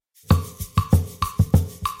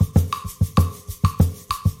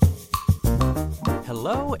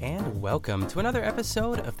Hello and welcome to another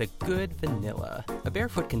episode of The Good Vanilla, a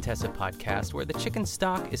Barefoot Contessa podcast where the chicken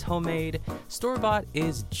stock is homemade, store-bought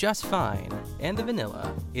is just fine, and the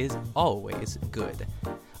vanilla is always good.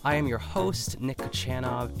 I am your host, Nick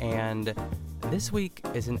Kochanov, and this week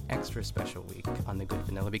is an extra special week on The Good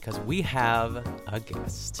Vanilla because we have a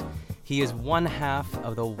guest. He is one half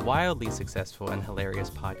of the wildly successful and hilarious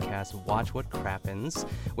podcast Watch What Crappens,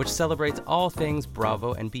 which celebrates all things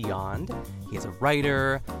Bravo and beyond. He is a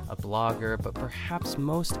writer, a blogger, but perhaps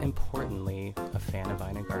most importantly, a fan of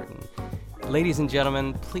Ina Garten. Ladies and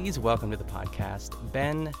gentlemen, please welcome to the podcast,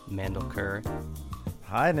 Ben Mandelker.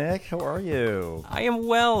 Hi, Nick. How are you? I am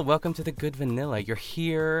well. Welcome to The Good Vanilla. You're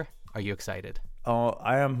here. Are you excited? Oh,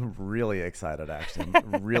 I am really excited, actually.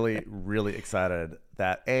 I'm really excited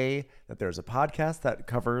that A, that there's a podcast that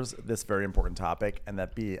covers this very important topic, and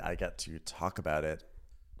that B, I get to talk about it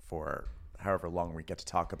for however long we get to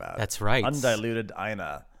talk about it. That's right. Undiluted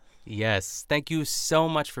Ina. Yes. Thank you so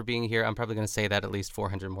much for being here. I'm probably going to say that at least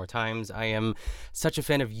 400 more times. I am such a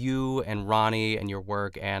fan of you and Ronnie and your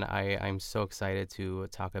work, and I'm so excited to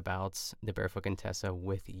talk about the Barefoot Contessa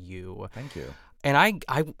with you. Thank you. And I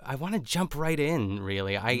want to jump right in,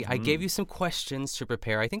 really. I gave you some questions to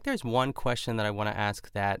prepare. I think there's one question that I want to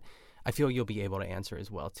ask that I feel you'll be able to answer as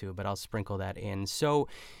well, too, but I'll sprinkle that in. So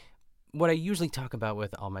what I usually talk about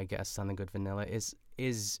with all my guests on The Good Vanilla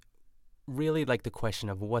is really like the question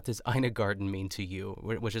of what does Ina Garten mean to you,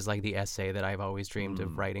 which is like the essay that I've always dreamed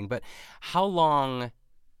of writing. But when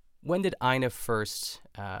did Ina first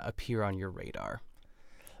appear on your radar?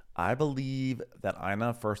 I believe that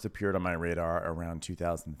Ina first appeared on my radar around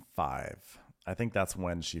 2005. I think that's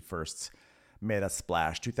when she first made a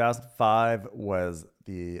splash. 2005 was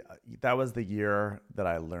the year that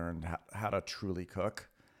I learned how to truly cook.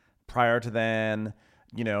 Prior to then,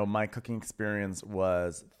 you know, my cooking experience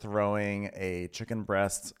was throwing a chicken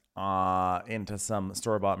breast into some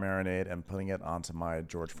store-bought marinade and putting it onto my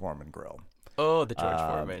George Foreman grill. Oh, the George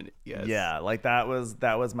Foreman, yes. Yeah, like that was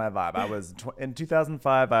my vibe. I was in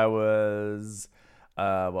 2005. I was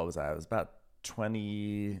what was I? I was about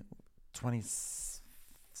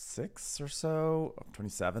 26 or so,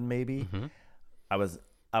 27 maybe. Mm-hmm. I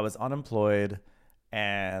was unemployed,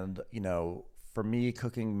 and you know, for me,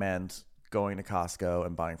 cooking meant going to Costco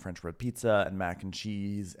and buying French bread pizza and mac and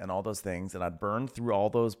cheese and all those things. And I'd burn through all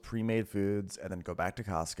those pre-made foods and then go back to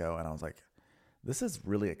Costco. And I was like, this is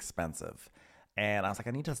really expensive. And I was like,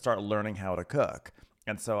 I need to start learning how to cook.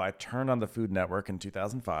 And so I turned on the Food Network in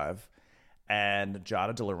 2005, and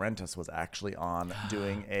Giada De Laurentiis was actually on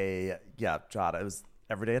doing Giada. It was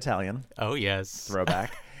Everyday Italian. Oh, yes.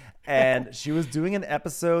 Throwback. And she was doing an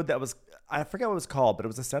episode that was, I forget what it was called, but it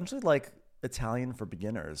was essentially like Italian for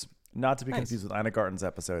beginners. Not to be confused with Ina Garten's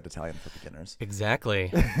episode, Italian for Beginners. Exactly.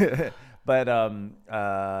 But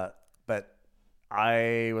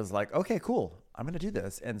I was like, okay, cool. I'm going to do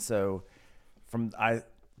this. And so from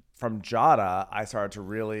Giada, I started to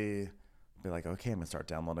really be like, okay, I'm going to start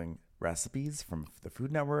downloading recipes from the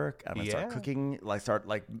Food Network. I'm going to start cooking,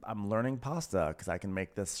 I'm learning pasta because I can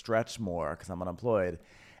make this stretch more because I'm unemployed.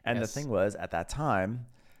 And the thing was, at that time,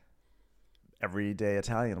 Everyday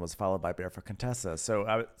Italian was followed by Barefoot Contessa. So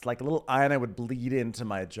it's like a little Ina would bleed into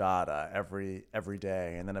my Giada every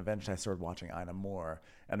day. And then eventually I started watching Ina more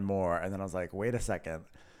and more. And then I was like, wait a second.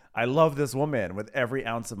 I love this woman with every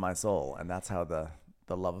ounce of my soul. And that's how the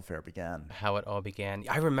love affair began. How it all began.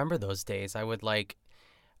 I remember those days. I think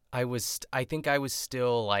I was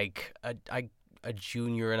still like a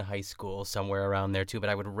junior in high school, somewhere around there too.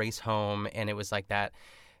 But I would race home, and it was like that.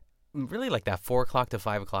 Really like that 4 o'clock to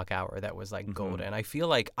 5 o'clock hour that was like golden. I feel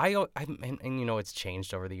like and you know, it's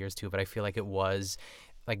changed over the years too, but I feel like it was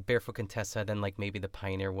like Barefoot Contessa, then like maybe the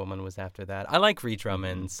Pioneer Woman was after that. I like Ree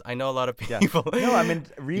Drummond's. I know a lot of people. Yeah. No, I mean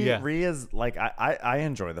Ree is like I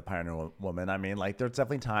enjoy the Pioneer Woman. I mean, like there's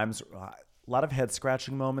definitely times a lot of head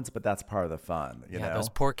scratching moments, but that's part of the fun. You know? Those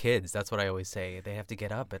poor kids. That's what I always say. They have to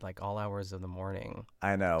get up at like all hours of the morning.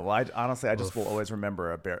 I know. Well, I just will always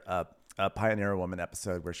remember a Pioneer Woman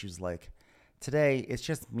episode where she's like, today it's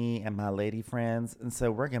just me and my lady friends, and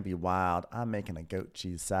so we're gonna be wild. I'm making a goat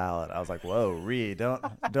cheese salad. I was like, whoa, Ree, don't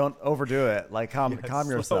overdo it. Like calm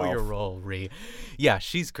yourself. Slow your roll, Ree. Yeah,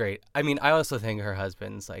 she's great. I mean, I also think her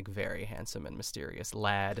husband's like very handsome and mysterious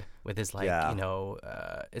lad with his like you know,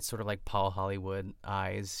 it's sort of like Paul Hollywood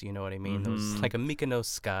eyes. You know what I mean? Those like a Mykonos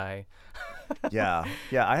sky. yeah.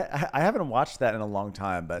 I haven't watched that in a long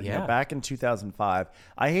time, but you know, back in 2005,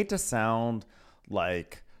 I hate to sound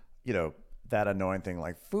like, you know, that annoying thing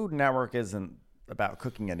like Food Network isn't about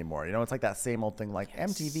cooking anymore. You know, it's like that same old thing, like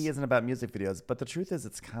MTV isn't about music videos, but the truth is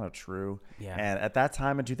it's kind of true. Yeah. And at that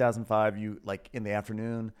time in 2005, you like in the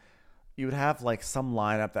afternoon, you would have like some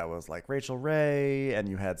lineup that was like Rachel Ray, and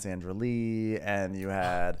you had Sandra Lee, and you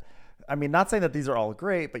had, I mean, not saying that these are all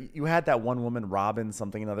great, but you had that one woman, Robin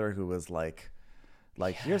something another, who was like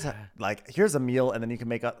here's a meal, and then you can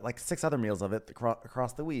make like 6 other meals of it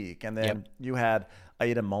across the week. And then you had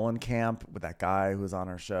Aida Mullenkamp with that guy who was on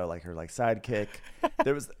her show, like her like sidekick.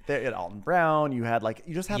 there had Alton Brown. You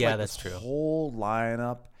just had like that's this true. whole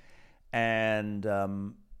lineup, and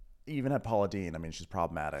even had Paula Deen. I mean, she's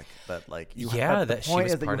problematic, but like the point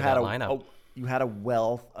is that you had a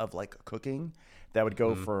wealth of like cooking that would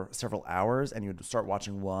go for several hours, and you would start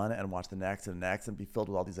watching one and watch the next and the next and be filled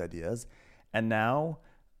with all these ideas. And now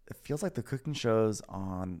it feels like the cooking shows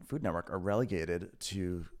on Food Network are relegated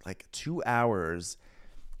to like 2 hours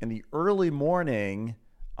in the early morning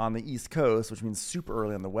on the East Coast, which means super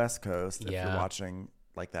early on the West Coast if you're watching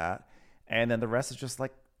like that. And then the rest is just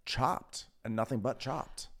like chopped and nothing but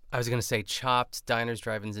chopped. I was gonna say Chopped, Diners,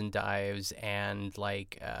 Drive-ins, and Dives, and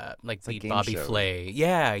like Beat Bobby show. Flay.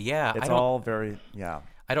 Yeah. It's all very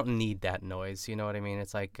I don't need that noise. You know what I mean?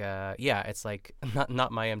 It's like, it's like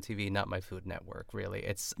not my MTV, not my Food Network. Really,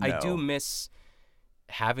 I do miss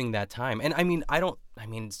having that time. And I mean,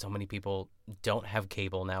 so many people don't have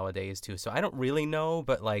cable nowadays too, so I don't really know.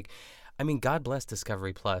 But like, I mean, God bless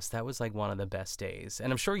Discovery Plus. That was like one of the best days.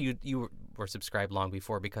 And I'm sure you were subscribed long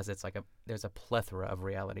before, because it's like there's a plethora of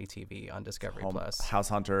reality TV on Discovery Plus. House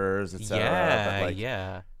Hunters, etc.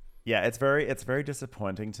 Yeah, it's very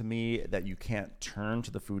disappointing to me that you can't turn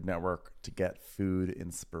to the Food Network to get food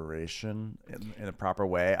inspiration in a proper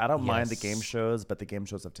way. I don't mind the game shows, but the game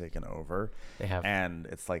shows have taken over. They have. And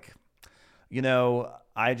it's like, you know,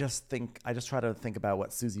 I just try to think about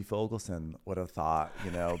what Susie Fogelson would have thought,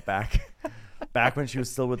 you know, back when she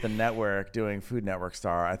was still with the network doing Food Network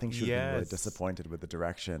Star. I think she would have been really disappointed with the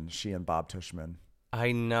direction, she and Bob Tushman.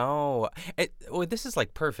 I know. This is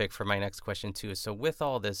like perfect for my next question too. So with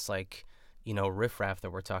all this like, you know, riffraff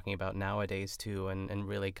that we're talking about nowadays too, and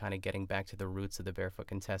really kind of getting back to the roots of the Barefoot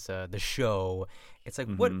Contessa, the show, it's like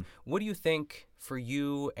what do you think for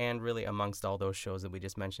you, and really amongst all those shows that we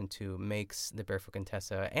just mentioned too, makes the Barefoot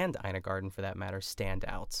Contessa and Ina Garten for that matter stand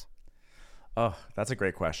out? Oh, that's a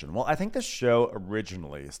great question. Well, I think the show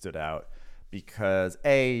originally stood out because at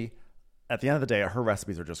the end of the day, her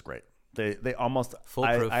recipes are just great. They almost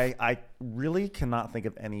foolproof. I really cannot think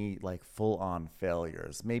of any like full on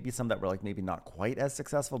failures. Maybe some that were like maybe not quite as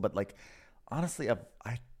successful, but like honestly,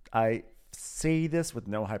 I say this with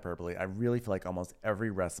no hyperbole. I really feel like almost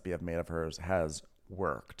every recipe I've made of hers has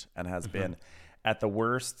worked and has been at the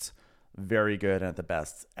worst very good and at the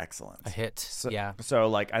best excellent. A hit. So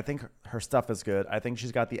like I think her stuff is good. I think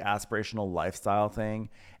she's got the aspirational lifestyle thing,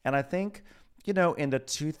 and I think, you know, in the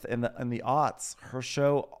aughts,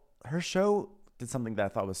 her show did something that I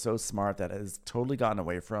thought was so smart that has totally gotten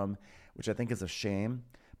away from, which I think is a shame.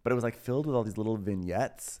 But it was like filled with all these little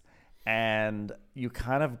vignettes, and you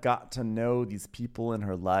kind of got to know these people in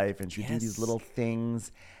her life, and she'd do these little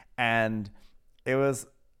things, and there was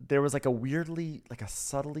like a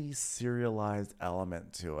subtly serialized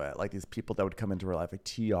element to it, like these people that would come into her life, like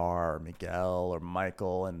TR or Miguel or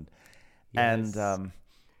Michael, and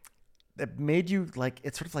it made you like,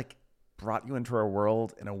 it sort of like brought you into her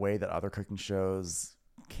world in a way that other cooking shows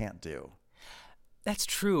can't do. That's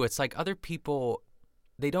true. It's like other people,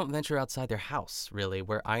 they don't venture outside their house, really.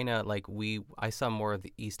 Where Ina, like I saw more of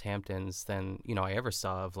the East Hamptons than, you know, I ever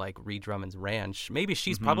saw of like Reed Drummond's ranch. Maybe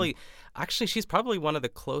she's she's probably one of the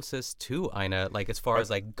closest to Ina, like as far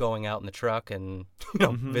as like going out in the truck and, you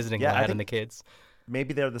know, visiting Lad and the kids.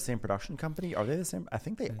 Maybe they're the same production company. Are they the same? I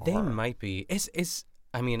think they are. They might be.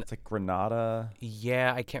 I mean, it's like Granada.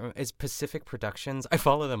 Yeah, I can't remember. It's Pacific Productions. I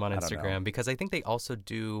follow them on Instagram because I think they also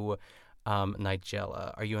do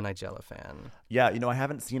Nigella. Are you a Nigella fan? Yeah, you know, I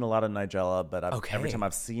haven't seen a lot of Nigella, but every time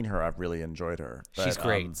I've seen her, I've really enjoyed her. But, she's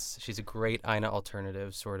great. She's a great Ina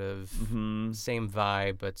alternative, sort of same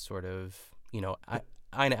vibe, but sort of, you know,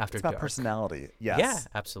 Ina After Dark. It's about personality. Yes. Yeah,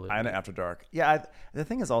 absolutely. Ina After Dark. Yeah, the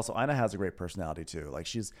thing is also, Ina has a great personality too. Like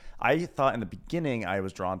I thought in the beginning I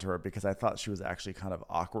was drawn to her because I thought she was actually kind of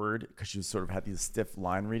awkward because she sort of had these stiff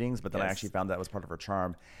line readings, but then I actually found that was part of her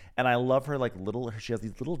charm. And I love her like she has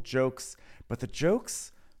these little jokes, but the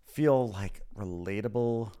jokes feel like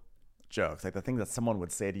relatable jokes. Like the thing that someone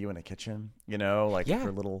would say to you in a kitchen, you know, like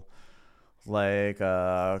her little, like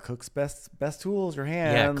cook's best tools, your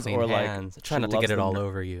hands, clean or hands. like try not to get it all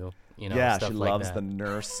over you. Yeah, stuff she like loves that.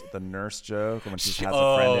 the nurse joke, and when she has a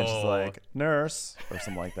Oh, friend and she's like nurse or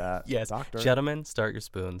something like that. yes, Doctor. gentlemen, start your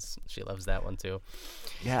spoons. She loves that one too.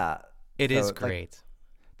 Yeah, It is so like great.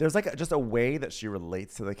 there's like just a way that she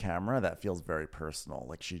relates to the camera that feels very personal.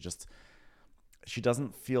 Like she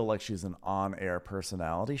doesn't feel like she's an on-air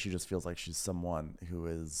personality. She just feels like she's someone who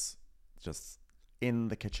is just in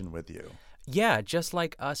the kitchen with you. Yeah, just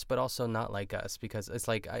like us, but also not like us, because it's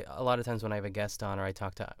like a lot of times when I have a guest on or I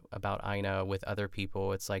talk about Ina with other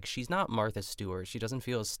people, it's like she's not Martha Stewart. She doesn't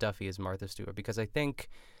feel as stuffy as Martha Stewart, because I think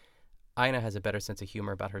Ina has a better sense of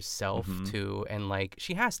humor about herself too, and like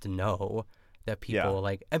she has to know that people Yeah.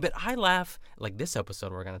 like. But I laugh like this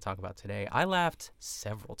episode we're going to talk about today. I laughed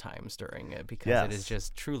several times during it because it is Yes.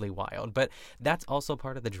 just truly wild. But that's also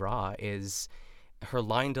part of the draw is her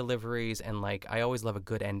line deliveries, and like I always love a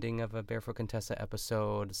good ending of a Barefoot Contessa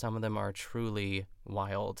episode. Some of them are truly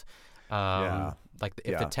wild. Yeah. Like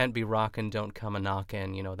if the Yeah. tent be rockin', don't come a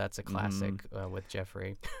knockin'. That's a classic with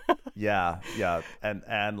Jeffrey. Yeah, yeah,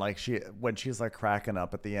 and like when she's like cracking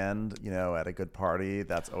up at the end, at a good party,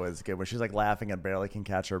 that's always good. When she's like laughing and barely can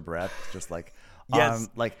catch her breath, just like Yes.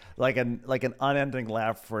 like an unending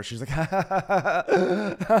laugh where she's like,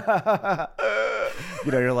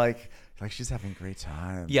 you're like she's having a great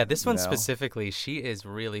time. Yeah, this one know? specifically, she is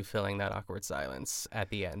really filling that awkward silence at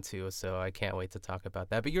the end too. So I can't wait to talk about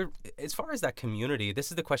that. But as far as that community,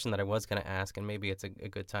 this is the question that I was going to ask, and maybe it's a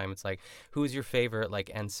good time. It's like, who's your favorite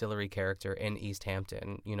like ancillary character in East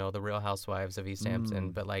Hampton? The Real Housewives of East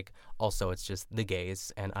Hampton, but like also it's just the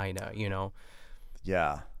gays and Ina.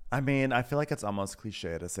 Yeah, I mean, I feel like it's almost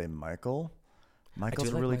cliche to say Michael. Michael's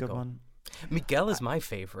a like really good Michael. one. Miguel is my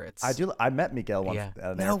favorite. I met Miguel once Yeah.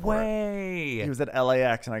 at an No airport. way. He was at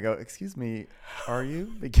LAX, and I go, "Excuse me, are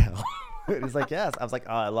you Miguel?" And he's like, "Yes." I was like,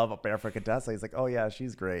 "Oh, I love Barefoot Contessa." He's like, "Oh yeah,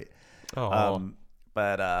 she's great." Oh.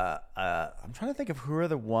 But I'm trying to think of who are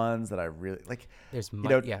the ones that I really like. There's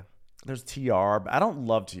yeah. There's TR, but I don't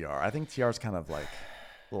love TR. I think TR's kind of like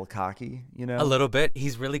a little cocky, A little bit.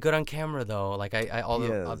 He's really good on camera, though. Like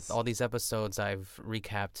is. all these episodes I've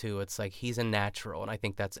recapped too. It's like he's a natural, and I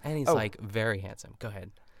think and he's Oh. like very handsome. Go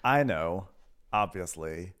ahead. I know,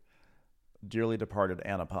 obviously, dearly departed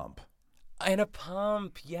Anna Pump. Anna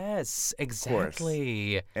Pump, yes,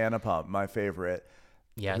 exactly. Anna Pump, my favorite.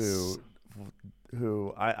 Yes.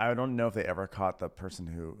 Who I don't know if they ever caught the person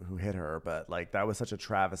who hit her, but like that was such a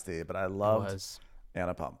travesty. But I loved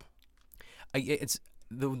Anna Pump. It's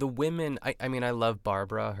the women. I mean, I love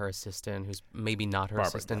Barbara, her assistant, who's maybe not her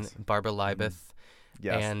assistant, yes. Barbara Leibeth.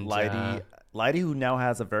 Yes, And Leidy, who now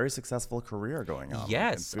has a very successful career going on.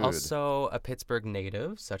 Yes, in food. also a Pittsburgh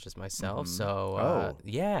native, such as myself. So,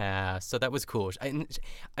 yeah, so that was cool.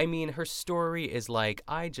 I mean, her story is like,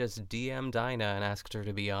 I just DM'd Dinah and asked her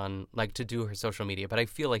to be on, like, to do her social media, but I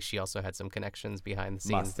feel like she also had some connections behind the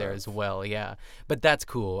scenes there as well, yeah. But that's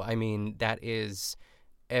cool. I mean, that is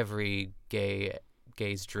every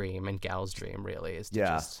gay's dream and gal's dream, really, is to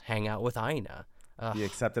just hang out with Ina. Be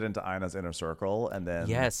accepted into Ina's inner circle, and then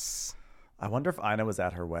Yes. I wonder if Ina was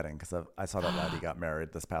at her wedding, because I saw that Leidy got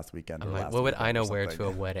married this past weekend. I'm like, what would Ina wear to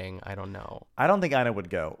a wedding? I don't know. I don't think Ina would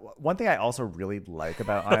go. One thing I also really like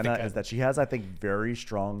about Ina is that she has, I think, very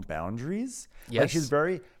strong boundaries. Yes. Like she's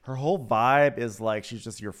her whole vibe is like she's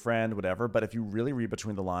just your friend, whatever. But if you really read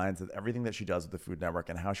between the lines of everything that she does with the Food Network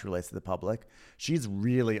and how she relates to the public, she's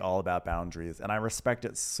really all about boundaries. And I respect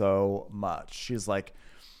it so much. She's like,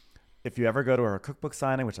 if you ever go to her cookbook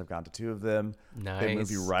signing, which I've gone to 2 of them, they move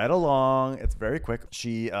you right along. It's very quick.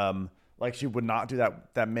 She she would not do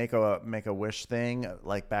that make a wish thing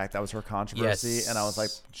like back. That was her controversy, Yes. and I was like,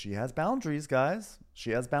 she has boundaries, guys. She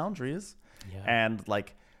has boundaries, and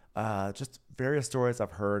like just various stories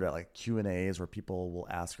I've heard at like Q&As where people will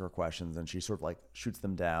ask her questions, and she sort of like shoots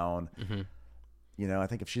them down. Mm-hmm. I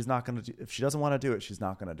think if she doesn't want to do it, she's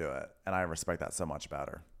not going to do it, and I respect that so much about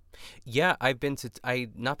her. Yeah, I've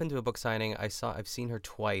not been to a book signing. I've seen her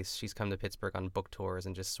twice. She's come to Pittsburgh on book tours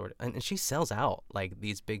and just and she sells out like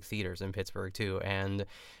these big theaters in Pittsburgh too. And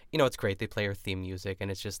it's great. They play her theme music,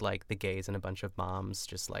 and it's just like the gays and a bunch of moms,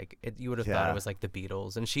 just like you would have thought it was like the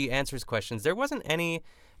Beatles. And she answers questions. There wasn't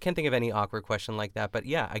can't think of any awkward question like that. But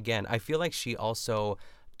yeah, again, I feel like she also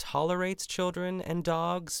tolerates children and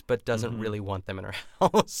dogs, but doesn't really want them in her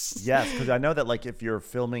house. Yes, because I know that like if you're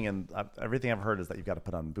filming, and everything I've heard is that you've got to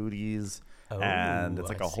put on booties, and it's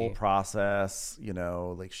like a whole process.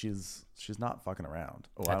 Like she's not fucking around.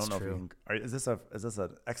 Oh, That's I don't know true. if you can. Is this an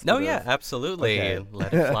expletive? No, yeah, absolutely. Okay.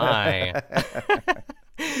 Let it fly.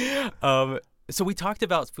 So we talked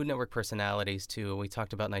about Food Network personalities too. We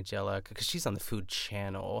talked about Nigella because she's on the Food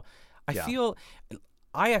Channel. I feel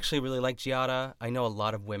I actually really like Giada. I know a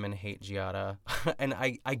lot of women hate Giada, and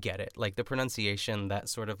I get it. Like the pronunciation, that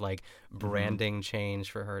sort of like branding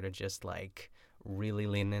change for her to just like really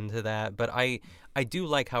lean into that. But I do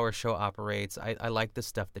like how her show operates. I like the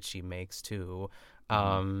stuff that she makes too.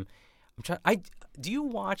 I'm trying. I do you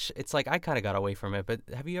watch? It's like I kind of got away from it, but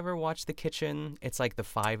have you ever watched The Kitchen? It's like the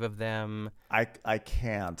five of them. I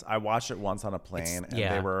can't. I watched it once on a plane, and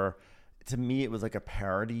they were, to me, it was like a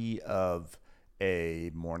parody of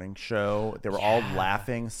a morning show. They were all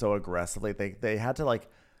laughing so aggressively. They had to like,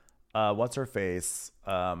 what's her face?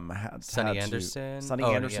 Sunny Anderson. Sunny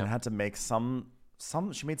Anderson had to make some.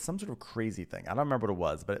 She made some sort of crazy thing. I don't remember what it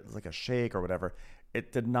was, but it was like a shake or whatever.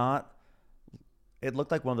 It did not. It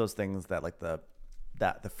looked like one of those things that like the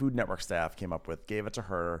Food Network staff came up with, gave it to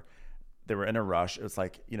her. They were in a rush. It was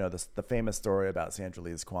like, you know, the famous story about Sandra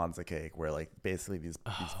Lee's Kwanzaa cake, where like basically these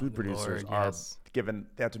food producers are given,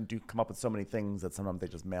 they have to come up with so many things that sometimes they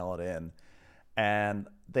just mail it in, and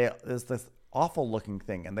there's this awful looking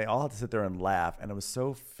thing, and they all had to sit there and laugh, and it was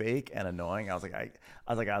so fake and annoying. I was like,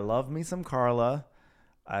 I love me some Carla.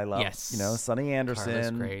 I love Sunny Anderson.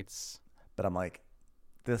 Carla's great. But I'm like,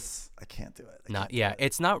 I can't do it.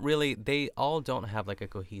 It's not really. They all don't have like a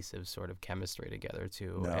cohesive sort of chemistry together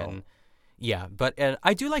too. No. And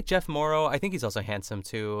I do like Jeff Morrow. I think he's also handsome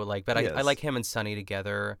too. Like, but I like him and Sunny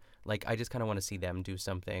together. Like, I just kind of want to see them do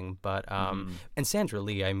something. But and Sandra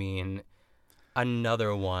Lee, I mean,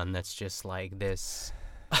 another one that's just like this.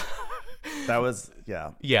 That was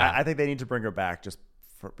I think they need to bring her back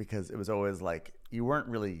because it was always like you weren't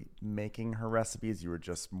really making her recipes, you were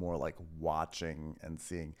just more like watching and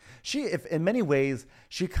seeing. If in many ways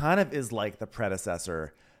she kind of is like the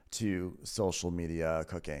predecessor to social media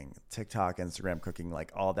cooking, TikTok, Instagram cooking,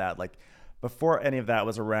 like all that. Like before any of that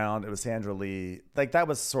was around, it was Sandra Lee. Like that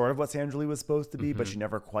was sort of what Sandra Lee was supposed to be, but she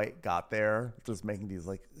never quite got there. Just making these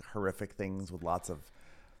like horrific things with lots of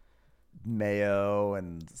mayo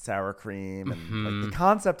and sour cream, and like the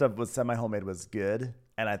concept of was semi-homemade was good,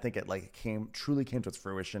 and I think it like truly came to its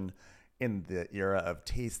fruition in the era of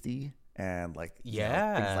Tasty and like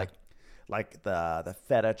things like the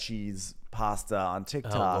feta cheese pasta on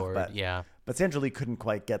TikTok. But Sandra Lee couldn't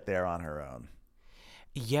quite get there on her own.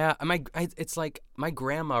 Yeah, it's like my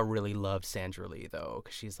grandma really loved Sandra Lee though,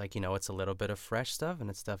 because she's like, it's a little bit of fresh stuff and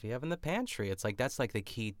it's stuff you have in the pantry. It's like that's like the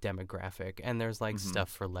key demographic, and there's like stuff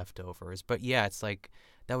for leftovers. But yeah, it's like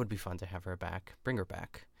that would be fun to have her back, bring her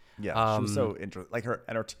back. Yeah, she was so interesting, like her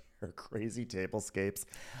crazy tablescapes,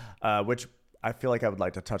 which I feel like I would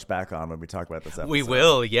like to touch back on when we talk about this episode. We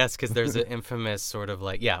will, yes, because there's an infamous sort of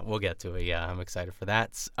like, we'll get to it. Yeah, I'm excited for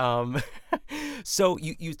that. So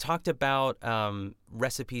you talked about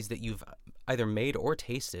recipes that you've either made or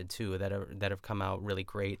tasted too that have come out really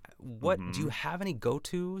great. What do you have any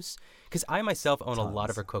go-tos? Because I myself own a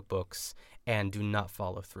lot of her cookbooks and do not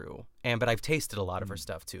follow through. But I've tasted a lot of her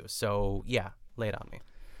stuff too. So yeah, lay it on me.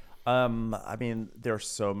 I mean, there are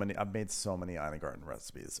so many. I've made so many Ina Garten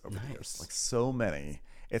recipes over the years, like so many.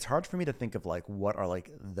 It's hard for me to think of like what are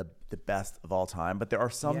like the best of all time, but there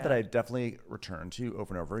are some that I definitely return to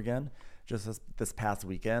over and over again. Just this past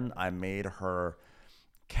weekend, I made her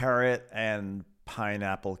carrot and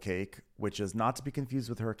pineapple cake, which is not to be confused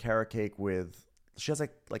with her carrot cake with. She has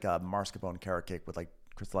like a mascarpone carrot cake with like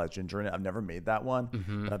crystallized ginger in it. I've never made that one,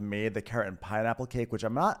 but I've made the carrot and pineapple cake, which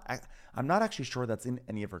I'm not actually sure that's in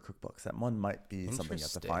any of her cookbooks. That one might be something you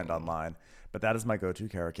have to find online, but that is my go-to.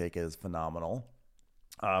 Carrot cake is phenomenal.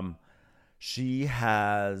 She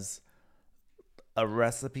has a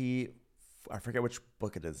recipe. I forget which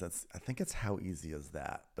book it is. I think it's How Easy Is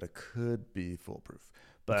That, but it could be foolproof.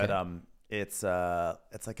 But it's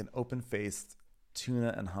like an open-faced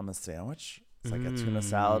tuna and hummus sandwich. It's like a tuna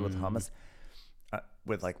salad with hummus.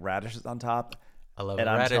 With like radishes on top. I love and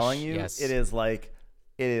radish. I'm telling you, it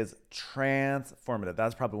is transformative.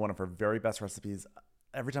 That's probably one of her very best recipes.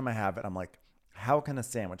 Every time I have it, I'm like, how can a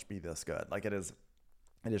sandwich be this good? Like it is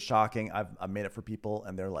shocking. I've made it for people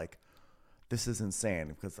and they're like, this is insane,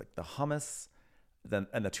 because like the hummus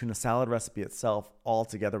and the tuna salad recipe itself all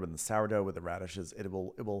together with the sourdough with the radishes,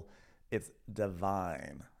 it's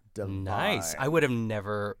divine. Nice. I would have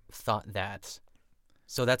never thought that.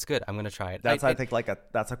 So that's good. I'm gonna try it. That's I think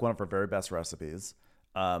that's like one of her very best recipes.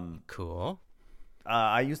 Cool.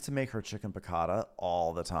 I used to make her chicken piccata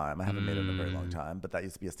all the time. I haven't made it in a very long time, but that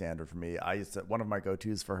used to be a standard for me. One of my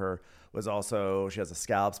go-tos for her was also, she has a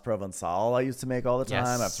scallops provençal I used to make all the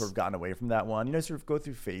time. I've sort of gotten away from that one. Sort of go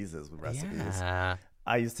through phases with recipes. Yeah.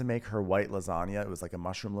 I used to make her white lasagna. It was like a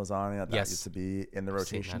mushroom lasagna. That used to be in the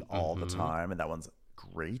rotation all the time, and that one's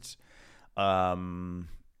great. I mean,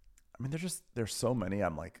 there's so many.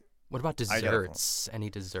 I'm like What about I definitely. desserts? Any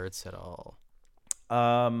desserts at all?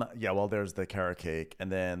 Yeah, well, there's the carrot cake,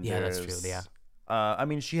 and then Yeah, that's true. Yeah. there's, I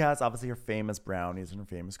mean, she has obviously her famous brownies and her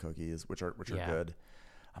famous cookies, which are Yeah. good.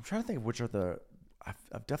 I'm trying to think of which are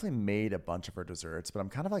I've definitely made a bunch of her desserts, but I'm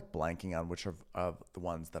kind of like blanking on which of the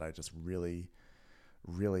ones that I just really,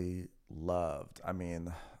 really loved. I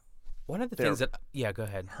mean, One of the they're things that, yeah, go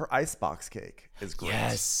ahead. her icebox cake is great.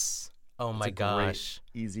 Yes. Oh It's my a great, gosh.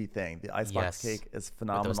 easy thing. The icebox Yes. cake is With those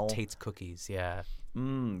phenomenal. Tate's cookies, yeah.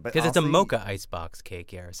 But Because it's a honestly, mocha icebox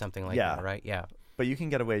cake, yeah, or something like yeah, that, right? Yeah. but you can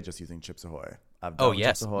get away just using Chips Ahoy. I've Oh done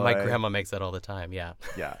Chips yes, my Ahoy. grandma makes that all the time. Yeah.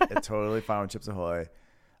 Yeah, it's totally fine with Chips Ahoy.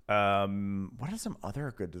 What are some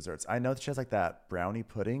other good desserts? I know that she has like that brownie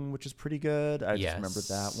pudding, which is pretty good. I just remembered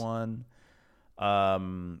that Yes. one. I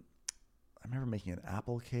remember making an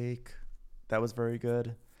apple cake that was very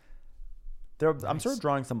good. I'm sort Nice. of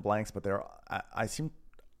drawing some blanks, but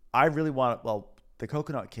I really want, well, the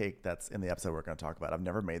coconut cake that's in the episode we're going to talk about. I've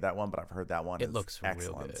never made that one, but I've heard that one It is looks real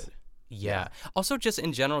excellent. good. Yeah. Also, just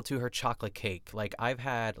in general, too, her chocolate cake. Like I've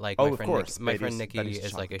had, like Oh, my of friend, course, My friend Betty's Nikki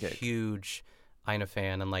is like a chocolate cake. huge Ina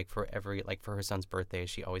fan, and like for her son's birthday,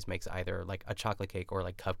 she always makes either like a chocolate cake or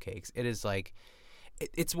like cupcakes. It is like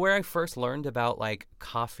it's where I first learned about like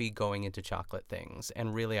coffee going into chocolate things,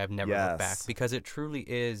 and really I've never looked back Yes. because it truly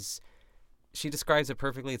is. She describes it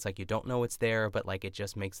perfectly. It's like you don't know it's there, but like it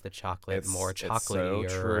just makes the chocolate more It's so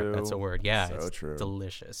chocolatey. Or that's a true. word. Yeah, So it's true.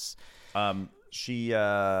 delicious.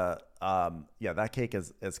 Yeah, that cake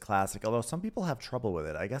is classic. Although some people have trouble with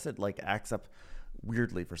it. I guess it like acts up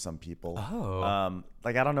weirdly for some people. Oh.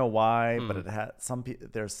 Like I don't know why, but it had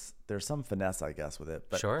there's some finesse, I guess, with it.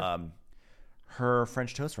 But Sure. her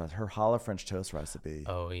French toast recipe, her challah French toast recipe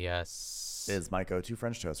Oh yes. is my go-to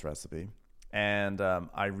French toast recipe. And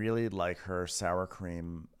I really like her sour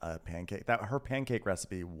cream pancake. That her pancake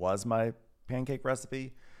recipe was my pancake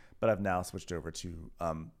recipe, but I've now switched over to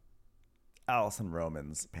Allison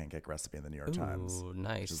Roman's pancake recipe in the New York Times. Ooh, Which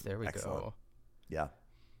nice. is There we excellent. go. Yeah.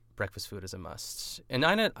 Breakfast food is a must. And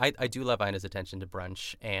I do love Ina's attention to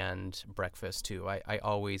brunch and breakfast too. I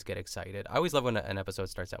always get excited. I always love when an episode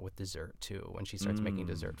starts out with dessert too, when she starts making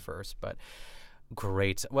dessert first. But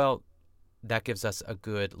great. Well, that gives us a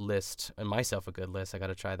good list, and myself a good list. I got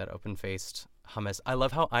to try that open-faced hummus. I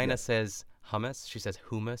love how Ina says hummus. She says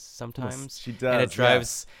hummus sometimes. She And it does,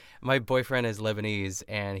 drives. My boyfriend is Lebanese,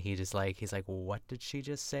 and he's like, what did she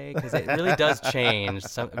just say? Because it really does change,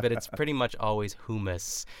 but it's pretty much always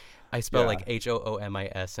hummus. I spell Yeah. like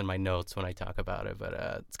HOOMIS in my notes when I talk about it, but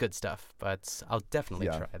it's good stuff. But I'll definitely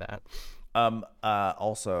Yeah. try that.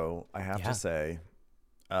 Also, I have Yeah. to say,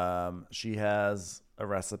 she has a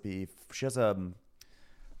recipe. She has a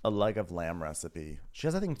leg of lamb recipe. She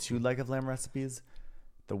has, I think, 2 leg of lamb recipes.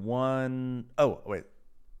 The one, oh wait,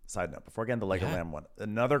 side note, before getting the leg of Yeah. lamb one,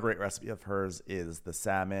 another great recipe of hers is the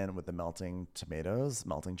salmon with the melting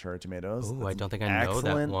cherry tomatoes. Ooh, That's I an don't think I know that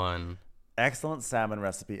excellent- one. Excellent salmon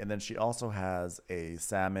recipe. And then she also has a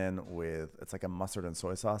salmon it's like a mustard and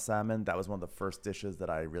soy sauce salmon. That was one of the first dishes that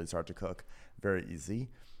I really started to cook. Very easy.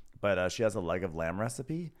 But she has a leg of lamb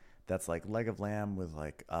recipe that's like leg of lamb with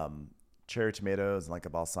like cherry tomatoes and like a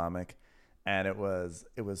balsamic. And it was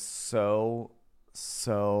so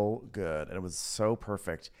good. And it was so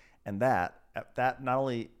perfect. And that not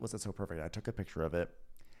only was it so perfect, I took a picture of it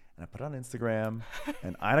and I put it on Instagram,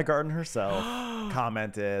 and Ina Garten herself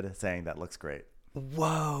commented saying that looks great.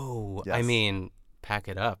 Whoa. I Yes. mean, pack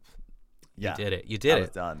it up. Yeah, You did it. You did I it. was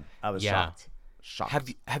done. I was Yeah.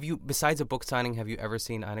 shocked. Have you besides a book signing, have you ever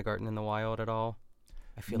seen Ina Garten in the wild at all?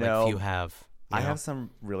 I feel No. like few have. You I know? have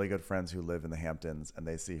some really good friends who live in the Hamptons, and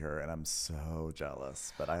they see her, and I'm so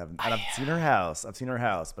jealous. But I haven't. And I've seen her house. But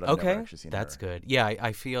I've never actually seen that's her. good. Yeah,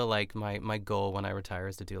 I feel like my goal when I retire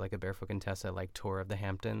is to do like a Barefoot Contessa like tour of the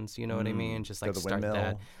Hamptons. You know what I mean? Just Go like to the start that.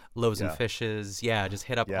 windmill. Loaves and Yeah. Fishes. Yeah, just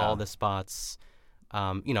hit up Yeah. all the spots.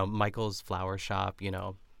 Michael's flower shop.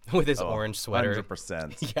 With his orange sweater.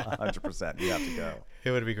 100%. Yeah. 100%. You have to go.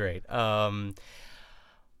 It would be great.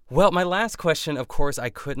 Well, my last question, of course, I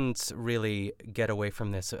couldn't really get away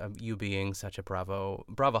from this. You being such a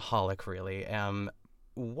bravoholic, really.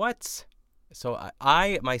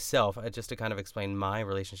 I myself, just to kind of explain my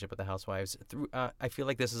relationship with the Housewives, I feel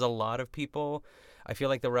like this is a lot of people. I feel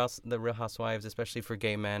like the Real Housewives, especially for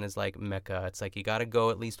gay men, is like Mecca. It's like you got to go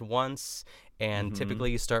at least once, and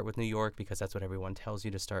typically you start with New York because that's what everyone tells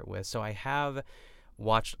you to start with. So I have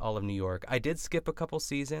watched all of New York. I did skip a couple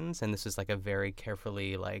seasons, and this is like a very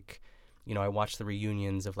carefully I watched the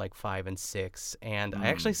reunions of like 5 and 6, and I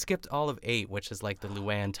actually skipped all of 8, which is like the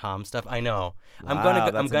Luann Tom stuff. I know. I'm Wow,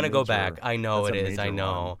 gonna that's a go major- back. I know that's it a is. I major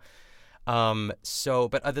know.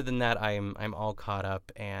 But other than that, I'm all caught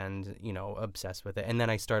up and, obsessed with it. And then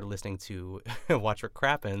I started listening to Watch What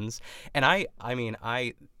Crappens. And I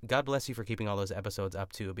God bless you for keeping all those episodes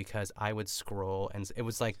up too, because I would scroll and it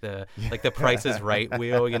was like the Price is Right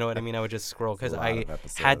wheel, you know what I mean? I would just scroll because I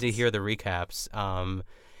had to hear the recaps.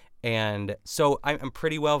 And so I'm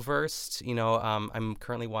pretty well versed. I'm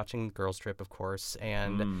currently watching Girls Trip, of course,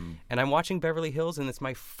 and I'm watching Beverly Hills, and it's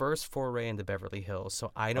my first foray into Beverly Hills.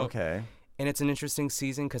 So I don't. Okay. And it's an interesting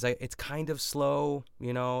season because it's kind of slow.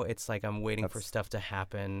 It's like I'm waiting for stuff to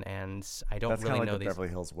happen, and I don't That's really kind of know like the these. Beverly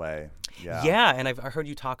Hills way. Yeah. Yeah, and I heard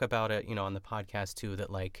you talk about it, on the podcast too.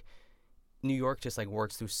 That like New York just like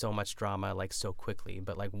works through so much drama like so quickly,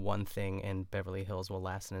 but like one thing in Beverly Hills will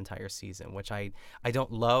last an entire season, which I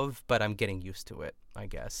don't love, but I'm getting used to it, I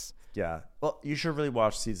guess. Yeah. Well, you should really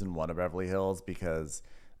watch season 1 of Beverly Hills because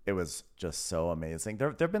it was just so amazing.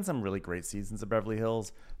 There've been some really great seasons of Beverly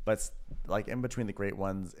Hills, but like in between the great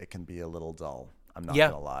ones, it can be a little dull. I'm not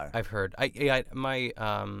gonna lie. I've heard. My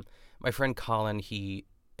friend Colin,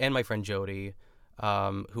 and my friend Jody,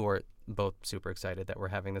 who are both super excited that we're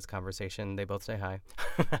having this conversation. They both say hi.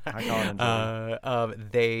 Hi, Colin and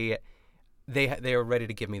Jody. They are ready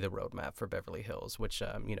to give me the roadmap for Beverly Hills, which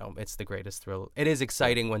it's the greatest thrill. It is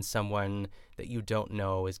exciting when someone that you don't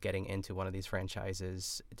know is getting into one of these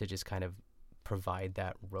franchises to just kind of provide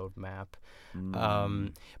that roadmap.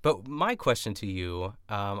 But my question to you,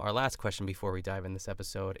 our last question before we dive in this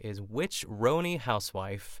episode, is which Roni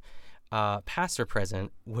housewife, past or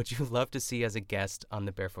present, would you love to see as a guest on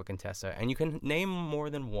the Barefoot Contessa? And you can name more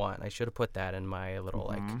than one. I should have put that in my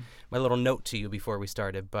little my little note to you before we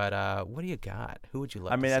started. But what do you got? Who would you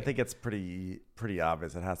love? to see? I think it's pretty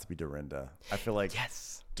obvious. It has to be Dorinda. I feel like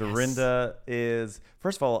yes, Dorinda is,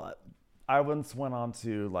 first of all, I once went on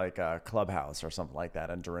to like a Clubhouse or something like that,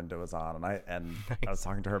 and Dorinda was on, and I was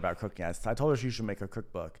talking to her about cooking. I told her she should make a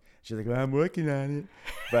cookbook. She's like, well, I'm working on it.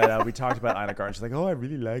 But we talked about Ina Garten. She's like, oh, I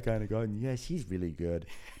really like Ina Garten. Yeah, she's really good.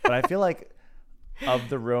 But I feel like of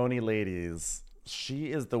the Roni ladies,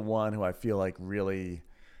 she is the one who I feel like really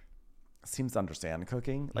seems to understand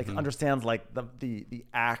cooking, like understands like the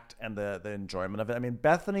act and the enjoyment of it. I mean,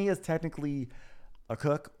 Bethany is technically a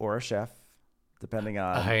cook or a chef, depending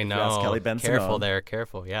on. I know. Kelly Ben Careful Simone. there,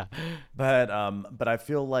 careful. Yeah. But I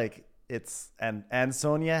feel like it's and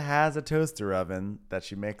Sonia has a toaster oven that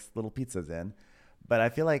she makes little pizzas in, but I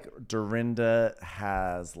feel like Dorinda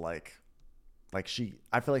has I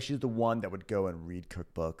feel like she's the one that would go and read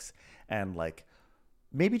cookbooks, and like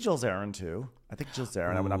maybe Jill Zarin too. I think Jill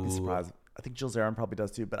Zarin. I would not be surprised. I think Jill Zarin probably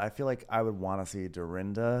does too. But I feel like I would want to see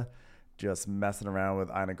Dorinda just messing around with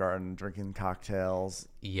Ina Garten, drinking cocktails.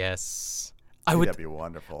 Yes. That'd be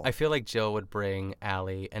wonderful. I feel like Jill would bring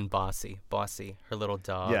Allie and Bossy, her little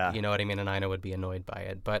dog. Yeah. You know what I mean? And Ina would be annoyed by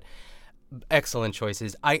it. But excellent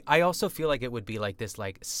choices. I also feel like it would be like this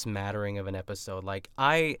like smattering of an episode. Like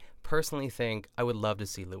I personally think I would love to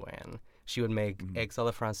see Luann. She would make eggs a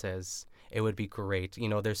la française. It would be great.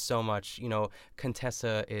 There's so much,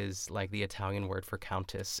 Contessa is like the Italian word for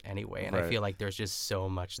countess anyway. And Right. I feel like there's just so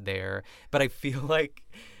much there. But I feel like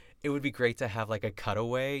it would be great to have like a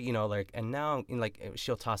cutaway, and now like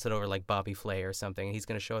she'll toss it over like Bobby Flay or something. He's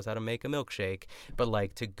going to show us how to make a milkshake, but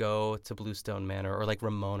like to go to Bluestone Manor or like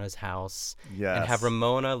Ramona's house and have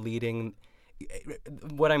Ramona leading.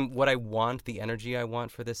 What I want, the energy I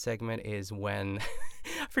want for this segment is when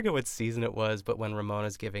I forget what season it was, but when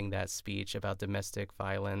Ramona's giving that speech about domestic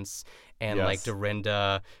violence and like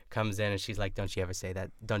Dorinda comes in and she's like, "Don't you ever say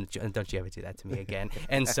that? Don't you ever do that to me again?"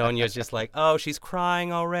 And Sonia's just like, "Oh, she's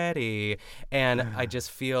crying already," and I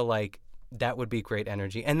just feel like that would be great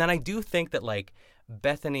energy. And then I do think that like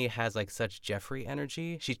Bethany has like such Jeffrey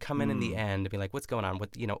energy. She'd come in the end and be like, "What's going on?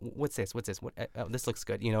 What's this? What's this? This looks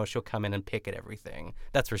good." She'll come in and pick at everything.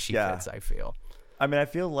 That's where she fits, I feel. I mean, I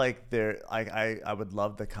feel like I would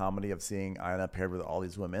love the comedy of seeing Ina paired with all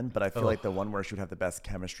these women, but I feel like the one where she would have the best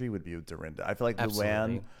chemistry would be with Dorinda. I feel like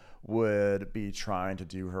Luann would be trying to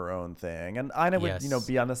do her own thing, and Ina would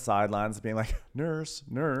be on the sidelines being like, nurse,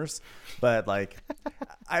 but like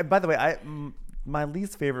by the way, my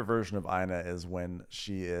least favorite version of Ina is when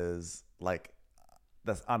she is like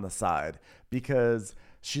that's on the side, because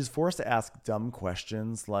she's forced to ask dumb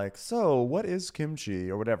questions like, so what is kimchi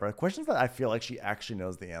or whatever, questions that I feel like she actually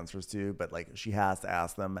knows the answers to, but like she has to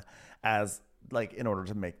ask them as like in order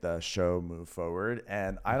to make the show move forward.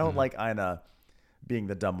 And I don't like Ina being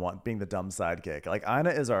the dumb one, being the dumb sidekick. Like Ina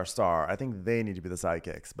is our star. I think they need to be the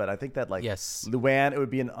sidekicks. But I think that like Luann, it would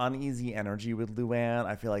be an uneasy energy with Luann.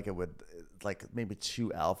 I feel like it would like maybe two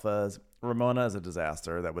alphas Ramona is a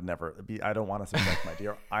disaster. That would never be. I don't want to subject my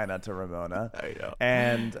dear Ina to Ramona. I know.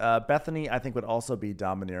 And Bethany, I think, would also be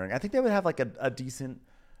domineering. I think they would have like a decent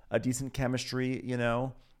chemistry,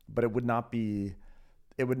 but it would not be.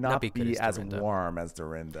 It would not be as warm as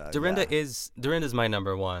Dorinda. Dorinda's my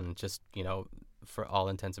number one. Just for all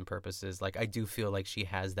intents and purposes, like I do feel like she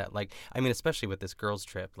has that. Like I mean, especially with this girls'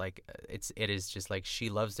 trip, like it is just like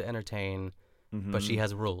she loves to entertain. Mm-hmm. But she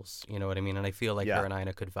has rules, you know what I mean? And I feel like her and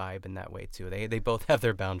Ina could vibe in that way, too. They both have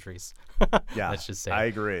their boundaries. Yeah, let's just say. I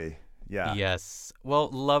agree. Yeah. Yes. Well,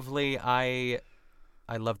 lovely. I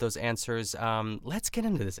love those answers. Let's get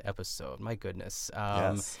into this episode. My goodness.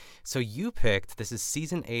 Yes. So you picked, this is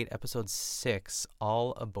Season 8, Episode 6,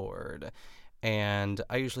 All Aboard. And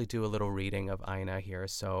I usually do a little reading of Ina here.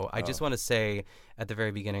 So I just want to say at the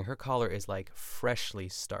very beginning, her collar is like freshly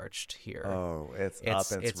starched here. Oh, it's up,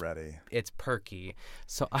 it's ready. It's perky.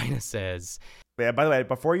 So Ina says... Yeah, by the way,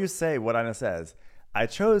 before you say what Ina says, I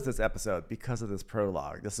chose this episode because of this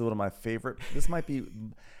prologue. This is one of my favorite... I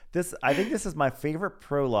think this is my favorite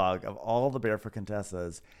prologue of all the Barefoot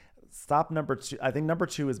Contessas. Stop number 2. I think number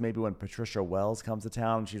 2 is maybe when Patricia Wells comes to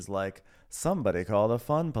town and she's like, somebody call the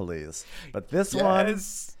fun police. But this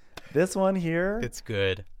one here, it's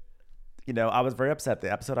good. I was very upset. The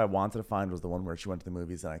episode I wanted to find was the one where she went to the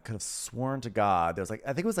movies, and I could have sworn to God there's like,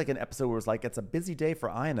 I think it was like an episode where it was like, it's a busy day for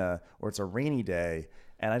Ina or it's a rainy day.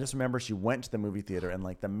 And I just remember she went to the movie theater and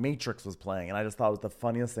like The Matrix was playing. And I just thought it was the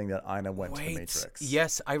funniest thing that Ina went to The Matrix.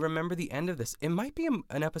 Yes, I remember the end of this. It might be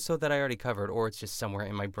an episode that I already covered, or it's just somewhere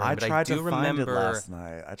in my brain. I but tried I do to remember find it last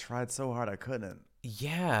night. I tried so hard I couldn't.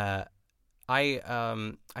 Yeah. I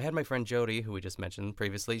had my friend Jody, who we just mentioned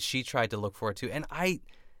previously. She tried to look for it too. And I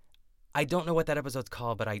don't know what that episode's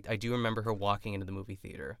called, but I do remember her walking into the movie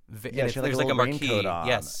theater. Yeah, she had like a marquee on.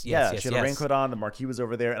 Yes, she had a raincoat on. The marquee was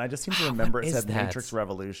over there, and I just seem to remember it said Matrix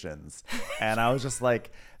Revolutions. And I was just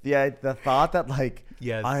like, the thought that like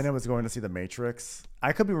Ina was going to see The Matrix.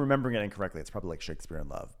 I could be remembering it incorrectly. It's probably like Shakespeare in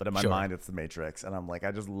Love, but in my mind, it's The Matrix. And I'm like,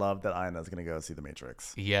 I just love that Ina's going to go see The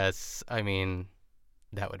Matrix. Yes, I mean,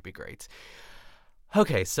 that would be great.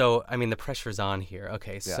 Okay, so, I mean, the pressure's on here.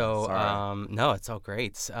 Okay, no, it's all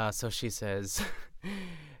great. So she says,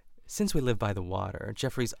 since we live by the water,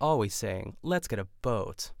 Jeffrey's always saying, let's get a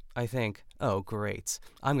boat. I think, oh, great.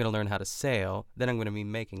 I'm going to learn how to sail, then I'm going to be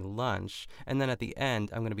making lunch, and then at the end,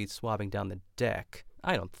 I'm going to be swabbing down the deck.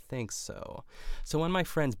 I don't think so. So when my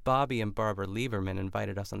friends Bobby and Barbara Lieberman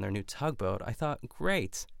invited us on their new tugboat, I thought,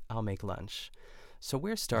 great, I'll make lunch. So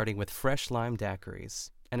we're starting with fresh lime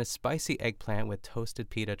daiquiris and a spicy eggplant with toasted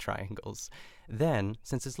pita triangles. Then,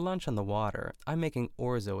 since it's lunch on the water, I'm making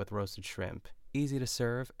orzo with roasted shrimp, easy to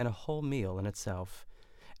serve and a whole meal in itself.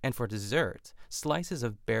 And for dessert, slices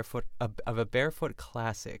of a barefoot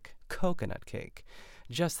classic, coconut cake,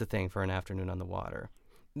 just the thing for an afternoon on the water.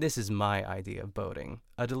 This is my idea of boating,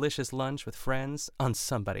 a delicious lunch with friends on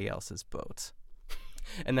somebody else's boat.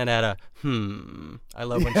 And then add a I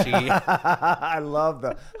love when she... I love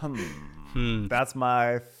the That's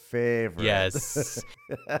my favorite. Yes.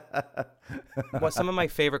 Well, some of my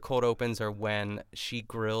favorite cold opens are when she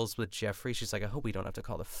grills with Jeffrey. She's like, I hope we don't have to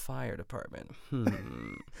call the fire department.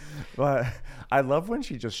 But I love when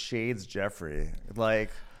she just shades Jeffrey. Like,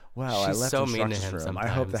 wow, She's I left so the mean to instructions him room. sometimes. I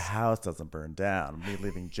hope the house doesn't burn down. Me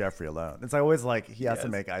leaving Jeffrey alone. It's always like he has to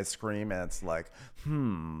make ice cream, and it's like,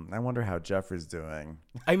 I wonder how Jeffrey's doing.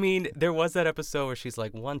 I mean, there was that episode where she's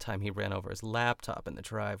like, one time he ran over his laptop in the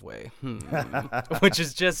driveway, which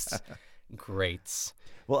is just great.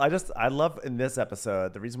 Well, I love in this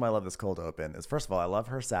episode, the reason why I love this cold open is, first of all, I love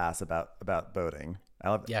her sass about boating.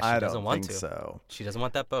 She I doesn't don't want think to. so. She doesn't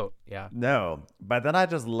want that boat. Yeah. No, but then I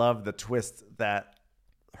just love the twist that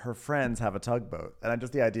her friends have a tugboat, and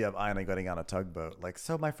just the idea of Ina getting on a tugboat. Like,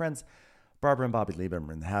 so my friends Barbara and Bobby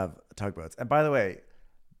Lieberman have tugboats. And by the way,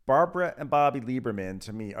 Barbara and Bobby Lieberman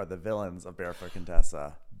to me are the villains of Barefoot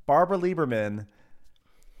Contessa. Barbara Lieberman,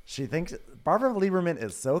 Barbara Lieberman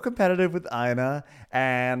is so competitive with Ina,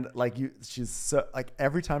 and she's so like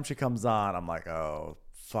every time she comes on, I'm like, oh,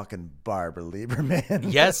 fucking Barbara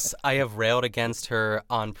Lieberman. Yes, I have railed against her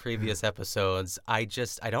on previous episodes. I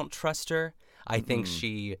don't trust her. I think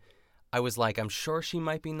I was like, I'm sure she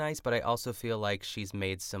might be nice, but I also feel like she's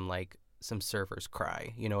made some surfers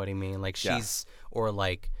cry. You know what I mean? Like she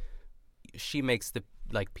makes the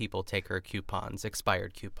people take her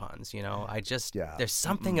expired coupons. You know, there's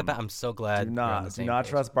something about. I'm so glad. Do not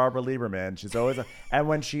trust Barbara Lieberman. She's always and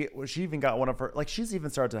when she even got one of her she's even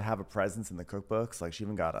started to have a presence in the cookbooks. Like she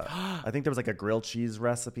even got I think there was a grilled cheese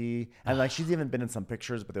recipe, and she's even been in some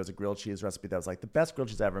pictures. But there was a grilled cheese recipe that was the best grilled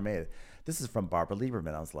cheese I ever made. This is from Barbara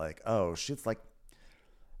Lieberman. I was like, oh, shit's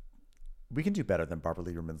We can do better than Barbara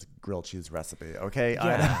Lieberman's grilled cheese recipe, okay?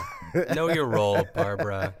 Yeah. Know your role,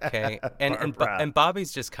 Barbara. Okay, and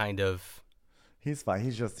Bobby's just kind of. He's fine.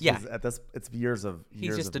 He's just Yeah. He's at this. It's years of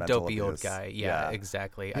He's just a mental dopey abuse. old guy. Yeah,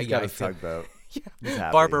 exactly. He's got his tugboat. Yeah. He's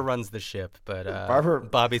happy. Barbara runs the ship, but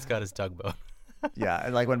Bobby's got his tugboat. Yeah,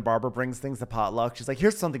 and like when Barbara brings things to potluck, she's like,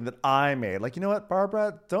 "Here's something that I made." Like, you know what,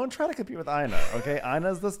 Barbara? Don't try to compete with Ina. Okay,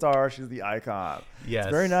 Ina's the star. She's the icon. Yes.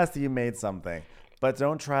 It's very nice that you made something, but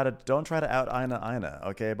don't try to out Ina.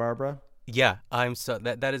 Okay, Barbara? Yeah,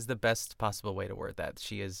 that is the best possible way to word that.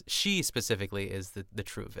 She specifically is the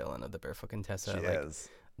true villain of the Barefoot Contessa. She is.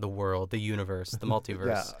 The world, the universe, the multiverse.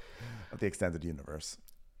 Yeah, of the extended universe.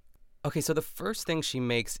 Okay, so the first thing she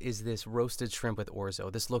makes is this roasted shrimp with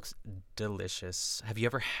orzo. This looks delicious. Have you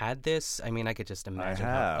ever had this? I mean, I could just imagine.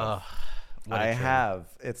 I have.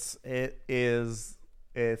 It's a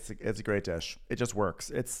great dish. It just works.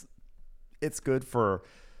 It's good for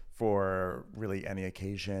really any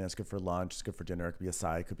occasion. It's good for lunch. It's good for dinner. It could be a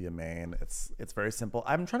side. It could be a main. It's very simple.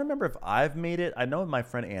 I'm trying to remember if I've made it. I know my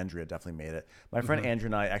friend Andrea definitely made it. My friend Andrea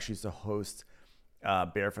and I actually used to host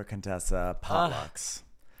Barefoot Contessa potlucks,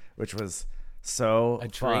 which was so a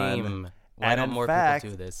fun. Dream. Why don't more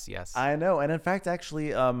people do this? Yes, I know. And in fact,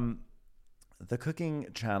 actually, the Cooking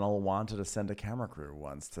Channel wanted to send a camera crew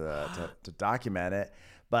once to document it,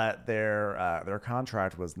 but their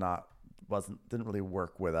contract didn't really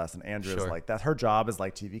work with us. And Andrea's like that. Her job is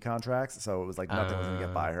like TV contracts, so it was like nothing was gonna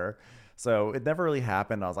get by her. So it never really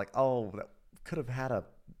happened. I was like, oh, that could have had a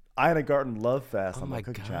Ina Garten Love Fest on the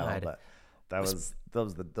Cooking Channel, but those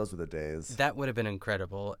were the days. That would have been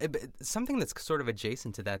incredible. Something that's sort of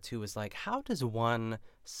adjacent to that too is like, how does one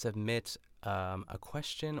submit a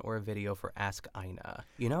question or a video for Ask Ina?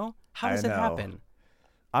 You know, how does it happen?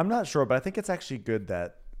 I'm not sure, but I think it's actually good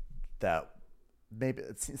that maybe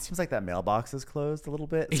it seems like that mailbox is closed a little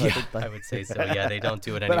bit. So I would say so. Yeah, they don't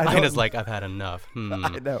do it anymore. Ina's like, I've had enough.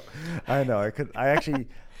 I know. I actually,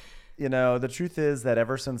 the truth is that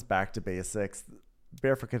ever since Back to Basics,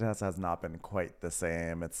 Barefoot Contessa has not been quite the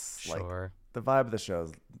same. It's like the vibe of the show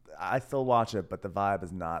I still watch it, but the vibe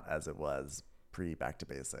is not as it was pre Back to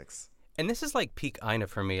Basics. And this is like peak Ina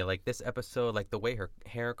for me. Like this episode, like the way her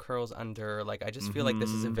hair curls under, like I just feel like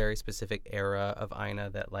this is a very specific era of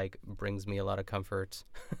Ina that like brings me a lot of comfort.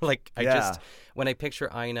 Like when I picture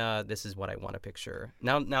Ina, this is what I want to picture.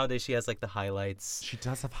 Nowadays she has like the highlights. She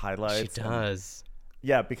does have highlights. She does.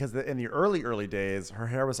 Yeah, because in the early days, her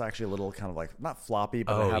hair was actually a little kind of like not floppy,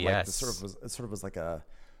 but it had like this sort of was like a.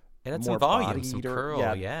 It had some volume, some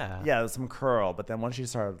curl. Yeah, some curl. But then once she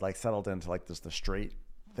started like settled into like just the straight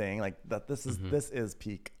thing, like that, this is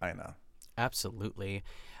peak Ina. Absolutely.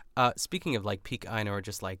 Speaking of like peak Ina or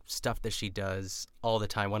just like stuff that she does all the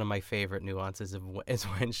time, one of my favorite nuances is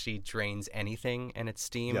when she drains anything and it's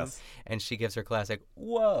steam, and she gives her classic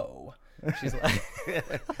 "whoa." She's like,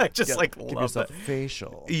 I just like give love yourself that. a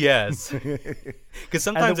facial. Yes, because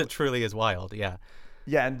sometimes it truly is wild. Yeah.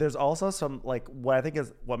 Yeah, and there's also some like what I think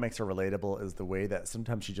is what makes her relatable is the way that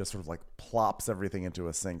sometimes she just sort of like plops everything into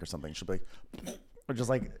a sink or something. She'll be like, or just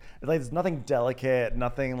like there's nothing delicate,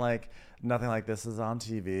 nothing like this is on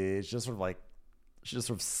TV. It's just sort of like she just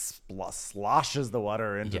sort of sloshes the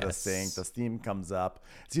water into the sink. The steam comes up.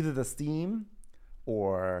 It's either the steam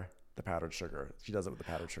or the powdered sugar. She does it with the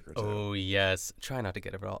powdered sugar too. Oh yes, try not to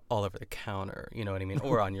get it all over the counter. You know what I mean,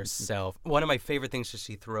 or on yourself. One of my favorite things that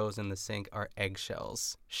she throws in the sink are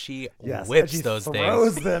eggshells. She whips those things.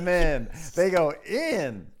 Throws them in. They go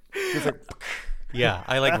in. Just like. Yeah,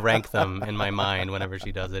 I like rank them in my mind whenever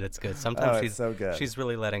she does it. It's good. Sometimes it's so good. She's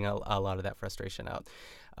really letting a lot of that frustration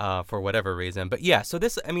out for whatever reason. But yeah, so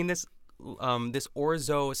this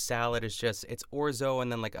orzo salad is it's orzo and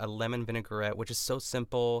then like a lemon vinaigrette, which is so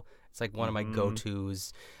simple. It's like one of my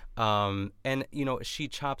go-tos. And she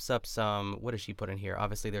chops up some, what does she put in here?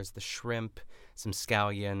 Obviously there's the shrimp, some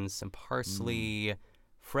scallions, some parsley,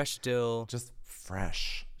 fresh dill. Just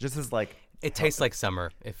fresh. Just as like it tastes like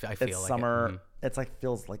summer. If I feel it's like summer. It's like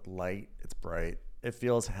feels like light. It's bright. It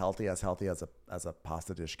feels healthy as a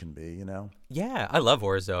pasta dish can be. Yeah, I love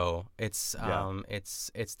orzo. It's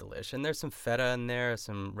delish, and there's some feta in there,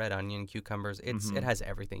 some red onion, cucumbers. It has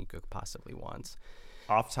everything you could possibly want.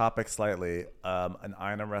 Off topic slightly, an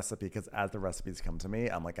Ina recipe, because as the recipes come to me,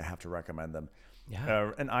 I'm like I have to recommend them.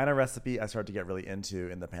 Yeah. An Ina recipe I started to get really into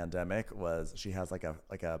in the pandemic was she has like a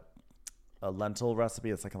lentil recipe.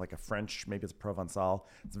 It's like a French, maybe it's Provençal.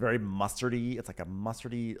 It's very mustardy. It's like a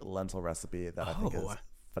mustardy lentil recipe that I think is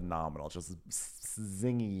phenomenal. Just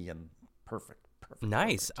zingy and perfect.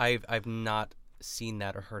 Nice. Perfect. I've not seen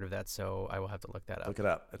that or heard of that, so I will have to look that up. Look it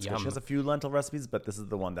up. It's good. She has a few lentil recipes, but this is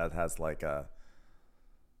the one that has like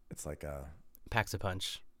It's like a packs a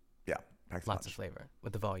punch. Yeah, packs Lots a of punch. flavor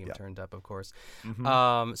with the volume turned up, of course.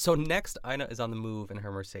 Mm-hmm. So next, Ina is on the move in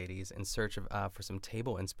her Mercedes in search of for some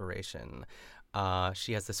table inspiration.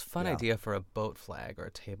 She has this fun Yeah. idea for a boat flag or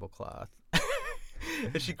a tablecloth.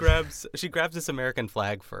 she grabs this American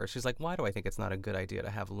flag first. She's like, "Why do I think it's not a good idea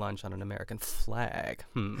to have lunch on an American flag?"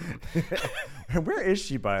 Where is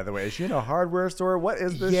she, by the way? Is she in a hardware store? What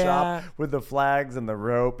is this Yeah. shop with the flags and the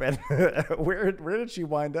rope? And where did she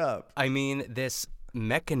wind up? I mean, this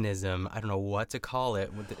mechanism, I don't know what to call it.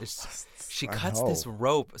 She cuts this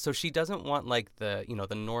rope, so she doesn't want like the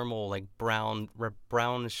normal like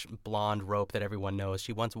brownish blonde rope that everyone knows.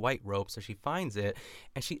 She wants white rope, so she finds it,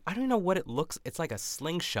 and I don't know what it looks. It's like a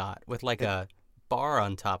slingshot with like a bar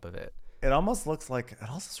on top of it. It almost looks like it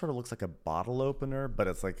also sort of looks like a bottle opener, but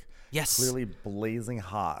it's like clearly blazing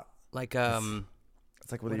hot. Like it's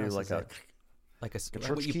like whether you like like church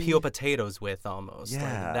what you key? peel potatoes with, almost. Yeah.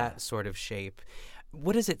 Like that sort of shape.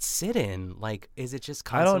 What does it sit in? Like, is it just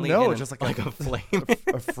I don't constantly know. in It's just like a flame?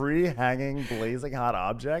 a free hanging blazing hot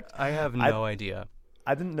object. I have no idea.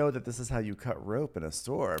 I didn't know that this is how you cut rope in a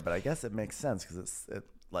store, but I guess it makes sense because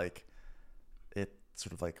it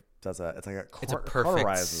sort of like it's like It's a perfect.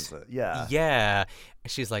 cauterizes it. Yeah. Yeah.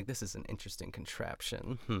 She's like, this is an interesting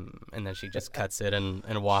contraption. And then she just cuts it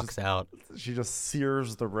and walks out. She just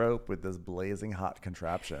sears the rope with this blazing hot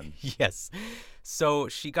contraption. Yes. So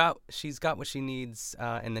she's got what she needs,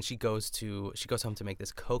 and then she goes home to make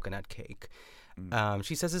this coconut cake.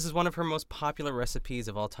 She says this is one of her most popular recipes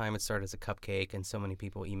of all time. It started as a cupcake, and so many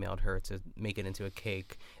people emailed her to make it into a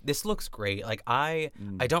cake. This looks great. Like I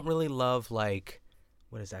don't really love like,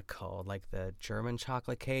 what is that called? Like the German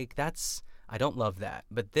chocolate cake. I don't love that.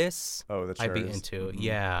 But this, the I'd be cherries. into. Mm-hmm.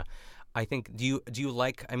 Yeah. I think. Do you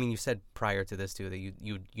like? I mean, you said prior to this too that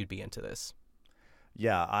you'd be into this.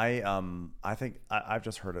 Yeah, I think I've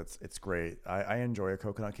just heard it's great. I enjoy a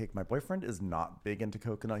coconut cake. My boyfriend is not big into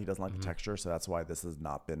coconut. He doesn't like the texture, so that's why this has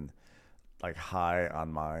not been like high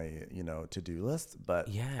on my to-do list. But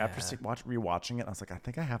after rewatching it, I was like, I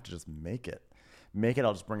think I have to just make it.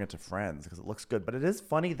 I'll just bring it to friends because it looks good. But it is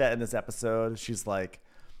funny that in this episode, she's like,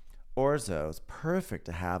 orzo's perfect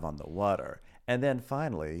to have on the water. And then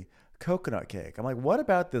finally, coconut cake. I'm like, what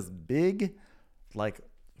about this big, like,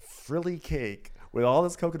 frilly cake with all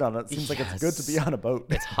this coconut on it? It seems like it's good to be on a boat.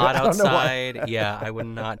 It's hot outside. Yeah, I would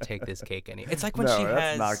not take this cake any. It's like when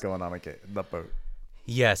that's not going on the boat.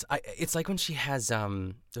 Yes, it's like when she has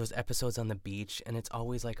those episodes on the beach, and it's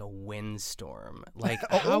always like a windstorm. Like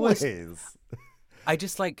always. I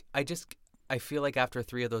feel like after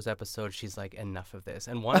 3 of those episodes, she's like, enough of this.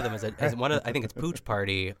 And one of them is I think it's Pooch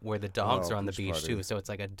Party, where the dogs are on the beach too. So it's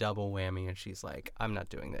like a double whammy, and she's like, I'm not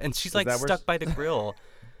doing that. And she's like stuck by the grill.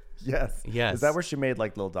 Yes. Yes. Is that where she made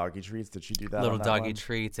like little doggy treats? Did she do that? Little on that doggy one?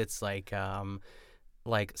 treats. It's like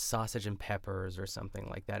sausage and peppers or something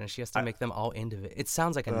like that, and she has to make them all individual. It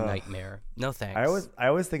sounds like a nightmare. No thanks. I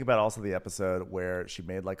always think about also the episode where she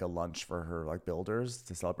made like a lunch for her like builders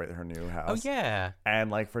to celebrate her new house. Oh yeah.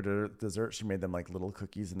 And like for dessert, she made them like little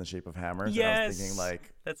cookies in the shape of hammers. Yes. And I was thinking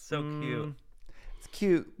like, that's so cute. It's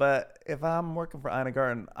cute, but if I'm working for Ina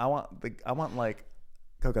Garten, I want like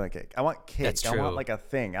coconut cake. I want cake. That's I true. want like a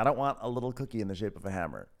thing. I don't want a little cookie in the shape of a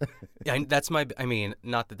hammer. Yeah, I mean,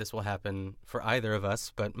 not that this will happen for either of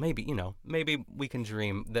us, but maybe we can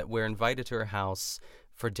dream that we're invited to her house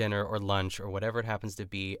for dinner or lunch or whatever it happens to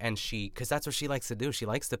be, and because that's what she likes to do. She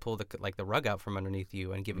likes to pull the rug out from underneath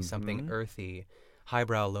you and give you something earthy,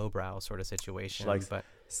 highbrow, lowbrow sort of situation.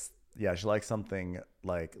 She likes something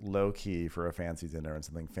like low key for a fancy dinner and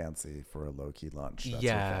something fancy for a low key lunch. That's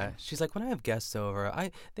her thing. She's like, when I have guests over,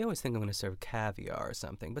 they always think I'm going to serve caviar or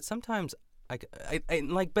something, but sometimes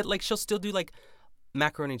but she'll still do like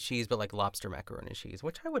macaroni and cheese, but like lobster macaroni and cheese,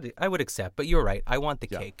 which I would accept. But you're right, I want the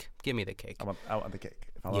cake. Give me the cake. I want the cake.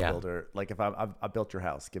 If I'm a builder, like if I built your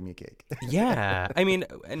house, give me a cake. Yeah, I mean,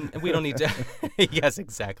 and we don't need to. Yes,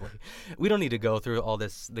 exactly. We don't need to go through all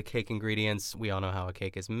the cake ingredients. We all know how a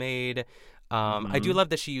cake is made. I do love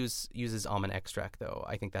that she uses almond extract, though.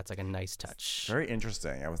 I think that's like a nice touch. Very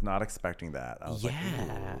interesting. I was not expecting that. I was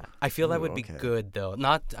I feel that would be good, though.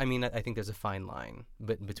 I mean, I think there's a fine line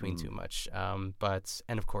between too much. And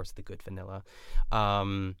of course, the good vanilla.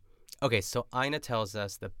 Okay, so Ina tells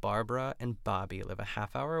us that Barbara and Bobby live a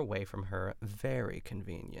half hour away from her. Very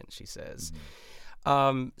convenient, she says.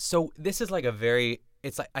 So this is like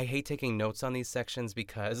it's like, I hate taking notes on these sections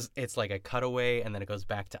because it's like a cutaway and then it goes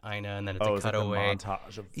back to Ina and then it's a cutaway. Like a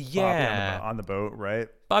montage of Bobby on the boat, right?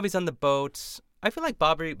 Bobby's on the boat. I feel like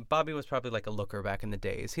Bobby was probably like a looker back in the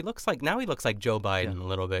days. He looks like Joe Biden a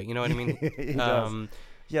little bit. You know what I mean? He does.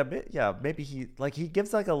 Yeah, maybe he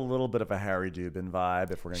gives like a little bit of a Harry Dubin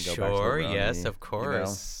vibe if we're gonna go back to the Sure, Romy, yes, of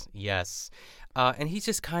course. Yes. And he's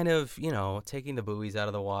just kind of, taking the buoys out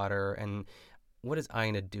of the water. And what is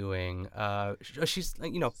Ina doing? She's, I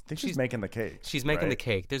think she's making the cake. she's making the Right?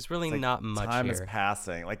 cake. There's really It's like not much time is here.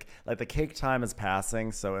 passing. Like the cake time is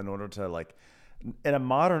passing. So in order to like, in a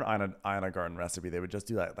modern Ina Garten recipe, they would just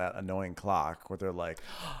do that annoying clock where they're like,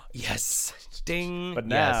 Yes. Ding. but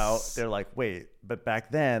now Yes. they're like, wait. But back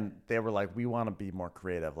then they were like, we want to be more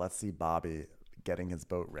creative. Let's see Bobby getting his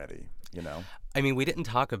boat ready. I mean, we didn't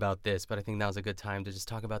talk about this, but I think that was a good time to just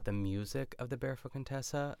talk about the music of the Barefoot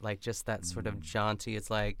Contessa. Like, just that sort of jaunty. It's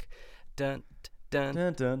like, dun, dun,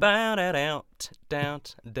 Dun, dun. bow, da, out, down,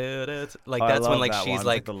 da, da. Like, Oh, I that's when, love like, that she's, one. It's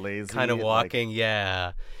like, the lazy, kind of like, walking.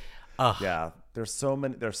 Yeah. yeah. There's so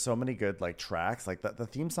many good like tracks. Like the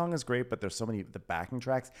theme song is great, but there's so many the backing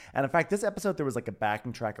tracks. And in fact, this episode there was like a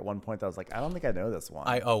backing track at one point that I was like, I don't think I know this one.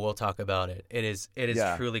 We'll talk about it. It is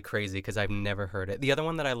Yeah. truly crazy because I've never heard it. The other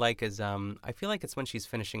one that I like is I feel like it's when she's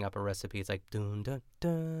finishing up a recipe. It's like dun dun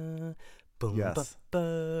dun, boom Yes. ba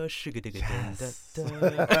ba sugar digga dun Yes. dun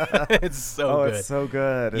dun. It's so good. It's so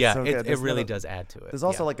good. It's Yeah, so it good. it really does add to it. There's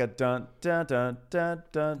also Yeah. like a dun dun dun dun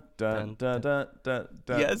dun dun dun dun dun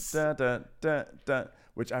dun Yes. dun dun dun dun,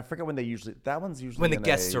 which I forget when they usually. That one's usually when the in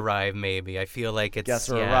guests a- arrive. Maybe I feel like it's guests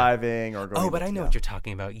are yeah. arriving or going. Oh, but I know yeah. what you're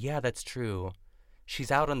talking about. Yeah, that's true. She's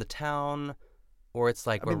out on the town, or it's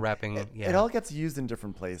like we're wrapping. It all gets used in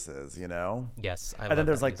different places, Yes, I And love then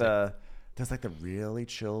there's that like music. there's like the really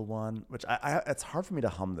chill one, which I it's hard for me to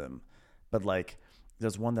hum them, but like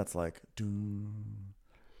there's one that's like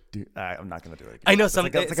I'm not gonna do it again. I know It's some.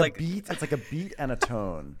 it's like a beat. It's like a beat and a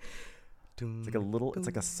tone. It's like a little. It's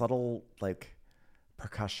like a Doom. subtle like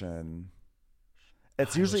percussion.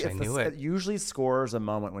 It's I usually wish I knew it. it usually scores a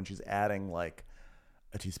moment when she's adding like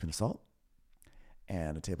a teaspoon of salt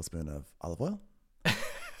and a tablespoon of olive oil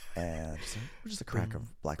and just a crack of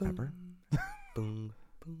black pepper. Boom,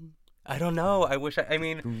 boom. I don't know. I wish. I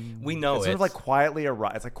mean, we know It's it. sort of like quietly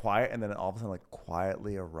arrives. It's like quiet, and then all of a sudden, like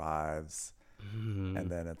quietly arrives, and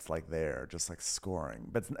then it's like there, just like scoring.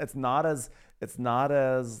 But it's not as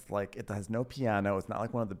like it has no piano. It's not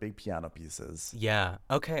like one of the big piano pieces. Yeah.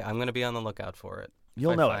 Okay. I'm gonna be on the lookout for it. If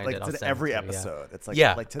You'll I know it. find Like I'll it's in send it every to you, yeah. episode. It's like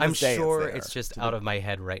Yeah, like to this I'm day sure it's, it's just To out the- of my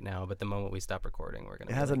head right now. But the moment we stop recording, we're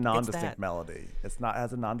gonna. It has be a like, non-distinct "It's that." melody. It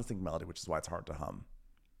has a non-distinct melody, which is why it's hard to hum.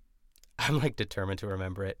 I'm like determined to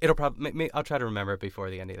remember it. It'll probably. I'll try to remember it before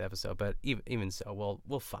the end of the episode. But even so,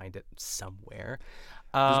 we'll find it somewhere.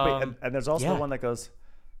 Wait, and there's also yeah. the one that goes.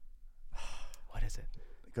 What is it?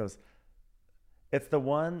 It goes. It's the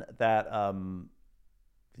one that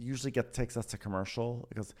usually takes us to commercial.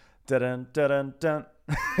 It goes dun dun dun.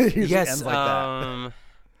 It usually Yes. ends like that.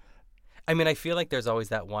 I mean, I feel like there's always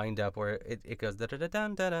that wind up where it goes da da da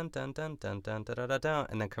dun dun dun dun dun dun da da da dun,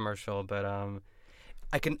 and then commercial. But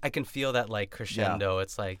I can feel that like crescendo.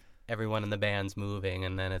 It's like everyone in the band's moving,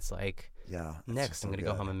 and then it's like Yeah. it's next just I'm so gonna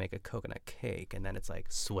go good. home and make a coconut cake, and then it's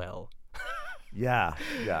like swell. Yeah.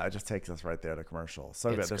 It just takes us right there to commercial. So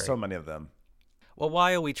good. It's There's great. so many of them. Well,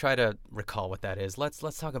 while we try to recall what that is, let's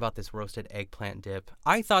talk about this roasted eggplant dip.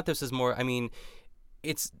 I thought this is more. I mean,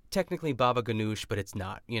 it's technically baba ganoush, but it's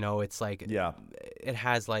not. It's like Yeah. it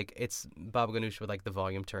has like it's baba ganoush with like the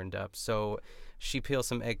volume turned up. So she peels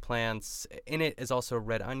some eggplants. In it is also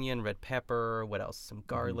red onion, red pepper. What else? Some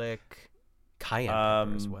garlic, cayenne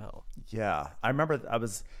pepper as well. Yeah, I remember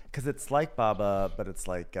because it's like baba, but it's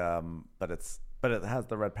like but it has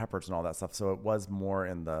the red peppers and all that stuff. So it was more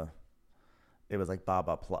it was like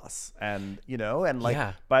baba plus, and like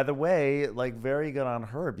Yeah. by the way, like very good on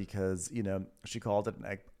her because she called it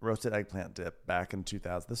an roasted eggplant dip back in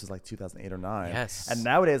 2000. This was like 2008 or 9. Yes. And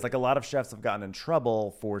nowadays, like a lot of chefs have gotten in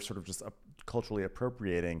trouble for sort of just culturally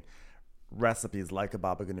appropriating recipes like a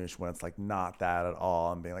baba ganoush when it's like not that at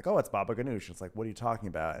all and being like, oh, it's baba ganoush. It's like, what are you talking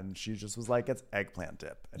about? And she just was like, it's eggplant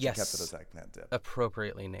dip, and Yes. she kept it as eggplant dip.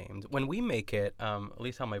 Appropriately named. When we make it, at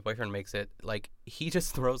least how my boyfriend makes it, like he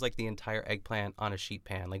just throws like the entire eggplant on a sheet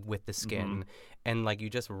pan, like with the skin, and like you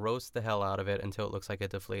just roast the hell out of it until it looks like a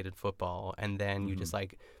deflated football, and then you just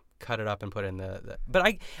like cut it up and put it in the but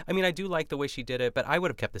I mean I do like the way she did it, but I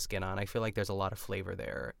would have kept the skin on. I feel like there's a lot of flavor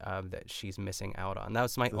there that she's missing out on. That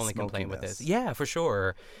was my only complaint with this. smokiness. Yeah, for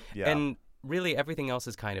sure. Yeah. And really everything else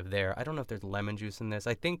is kind of there. I don't know if there's lemon juice in this.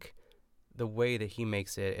 I think the way that he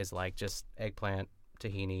makes it is like just eggplant,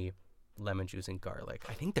 tahini, lemon juice, and garlic.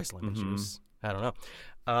 I think there's lemon juice. I don't know.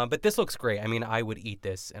 But this looks great. I mean, I would eat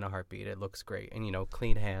this in a heartbeat. It looks great. And,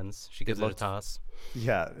 clean hands. She gives it a looked- toss.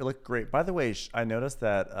 Yeah, it looked great. By the way, I noticed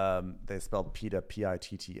that they spelled pita Pitta.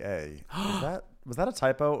 Is that Was that a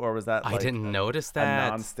typo or was that I like didn't notice a that.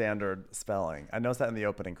 non-standard spelling? I noticed that in the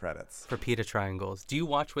opening credits. For pita triangles. Do you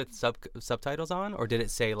watch with subtitles on, or did it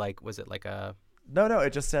say like, was it like a No,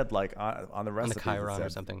 it just said like on the on the recipe. Chiron or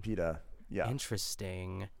something? Pita. Yeah.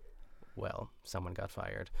 Interesting. Well, someone got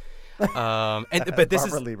fired. But this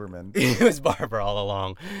Barbara is Lieberman. it was Barbara all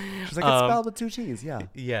along. She's like, it's spelled with 2 T's. Yeah.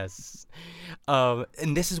 Yes.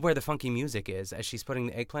 And this is where the funky music is. As she's putting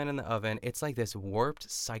the eggplant in the oven, it's like this warped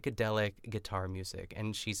psychedelic guitar music,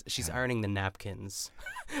 and she's ironing the napkins.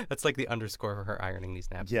 That's like the underscore for her ironing these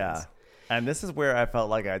napkins. Yeah. And this is where I felt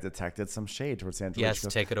like I detected some shade towards Angela. Yes, She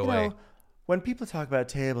goes, take it "You away." know, when people talk about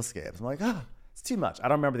tablescapes, I'm like, oh, it's too much. I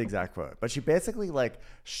don't remember the exact quote, but she basically like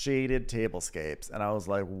shaded tablescapes, and I was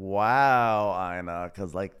like, wow, Ina,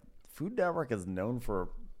 because like Food Network is known for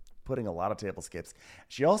putting a lot of tablescapes.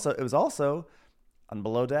 It was also on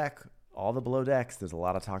Below Deck. All the Below Decks, there's a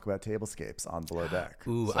lot of talk about tablescapes on Below Deck.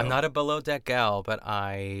 Ooh, So, I'm not a below deck gal, but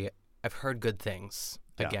I've heard good things.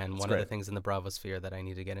 Yeah, Again, it's one great. of the things in the Bravosphere that I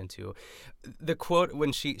need to get into. The quote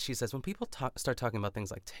when she says, when people start talking about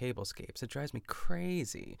things like tablescapes, it drives me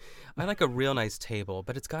crazy. I like a real nice table,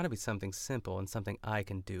 but it's got to be something simple and something I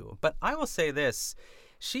can do. But I will say this.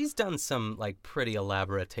 She's done some like pretty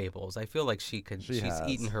elaborate tables. I feel like she's has.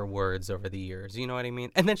 eaten her words over the years. You know what I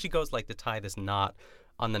mean? And then she goes like to tie this knot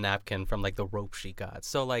on the napkin from like the rope she got.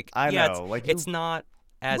 So like, I yeah, know, like, it's not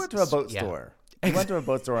as You went to a boat yeah. store. You went to a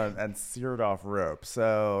boat store and seared off rope.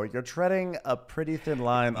 So you're treading a pretty thin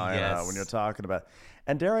line, Ina, Yes. when you're talking about.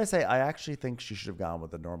 And dare I say, I actually think she should have gone with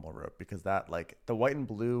the normal rope because that, like, the white and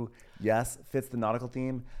blue, yes, fits the nautical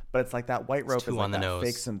theme, but it's like that white rope too is like on the that nose.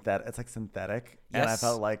 fake synthetic. It's like synthetic, and I Yes.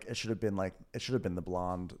 felt like it should have been the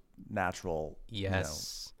blonde, natural,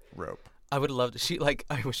 Yes. rope. I would love to.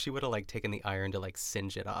 I wish she would have like taken the iron to like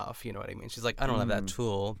singe it off. You know what I mean? She's like, I don't have that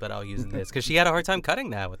tool, but I'll use this because she had a hard time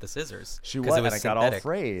cutting that with the scissors. She 'cause was, it and it got all synthetic.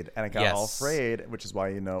 frayed, and it got all Yes. frayed, which is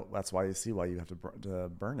why that's why you see why you have to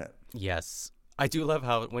burn it. Yes. I do love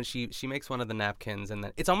how when she makes one of the napkins and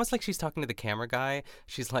then it's almost like she's talking to the camera guy.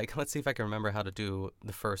 She's like, let's see if I can remember how to do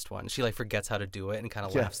the first one. She like forgets how to do it and kind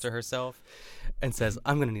of laughs to herself and says,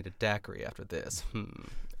 I'm going to need a daiquiri after this.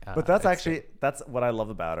 But that's what I love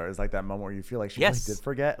about her is like that moment where you feel like she really Yes. did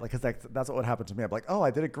forget, like because that's what would happen to me. I'm like, oh, I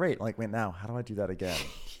did it great. Like, wait, now how do I do that again?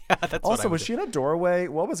 Yeah, that's what I Also, would was do. she in a doorway?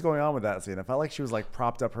 What was going on with that scene? It felt like she was like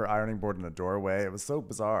propped up her ironing board in a doorway. It was so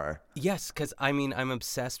bizarre. Yes, because I mean, I'm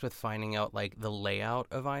obsessed with finding out like the layout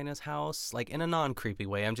of Ina's house, like in a non-creepy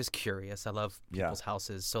way. I'm just curious. I love people's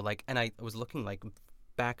houses. So like, and I was looking like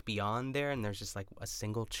back beyond there, and there's just like a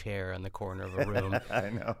single chair in the corner of a room. I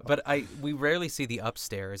know. But we rarely see the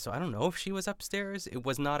upstairs, so I don't know if she was upstairs. It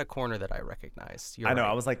was not a corner that I recognized. You're I know.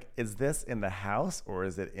 right. I was like, is this in the house or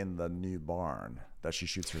is it in the new barn that she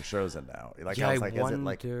shoots her shows in now? Like, Yeah, I was I like, is it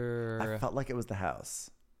like? wonder- I felt like it was the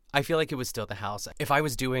house. I feel like it was still the house. If I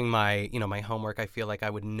was doing my homework, I feel like I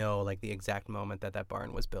would know like the exact moment that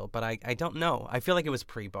barn was built. But I don't know. I feel like it was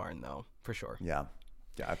pre-barn though, for sure. Yeah,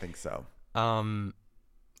 I think so.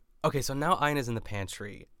 Okay, so now Ina's in the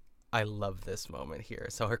pantry. I love this moment here.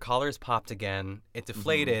 So her collar's popped again. It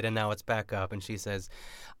deflated, and now it's back up. And she says,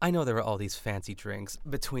 I know there are all these fancy drinks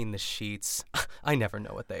between the sheets. I never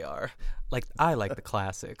know what they are. Like, I like the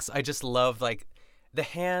classics. I just love, like, the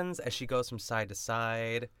hands as she goes from side to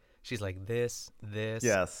side. She's like, this.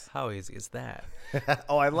 Yes. How easy is that?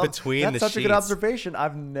 Oh, I love Between that's the such a good sheets. observation.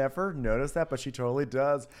 I've never noticed that, but she totally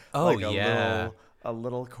does. Oh, like yeah. a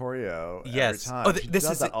little choreo Yes. every time. Oh, She this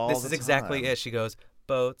does is that all this the is exactly time. it. She goes,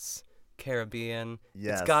 boats, Caribbean.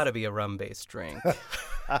 Yes. It's got to be a rum-based drink.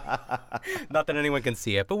 Not that anyone can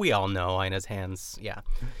see it, but we all know Ina's hands. Yeah.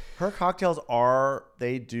 Her cocktails are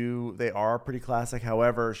pretty classic.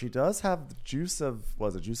 However, she does have the juice of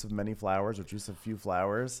many flowers or juice of few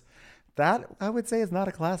flowers. That I would say is not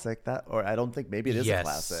a classic. Or I don't think maybe it is a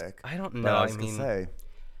classic. I don't But know. I I was gonna mean, say,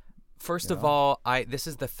 first of all, this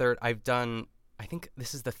is the third I've done. I think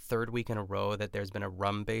this is the third week in a row that there's been a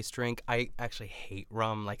rum-based drink. I actually hate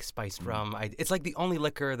rum, like spiced rum. It's like the only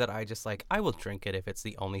liquor that I just like. I will drink it if it's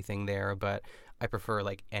the only thing there, but I prefer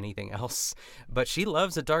like anything else. But she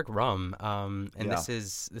loves a dark rum, and this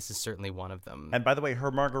is certainly one of them. and by the way, her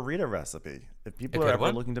margarita recipe. If people A are good ever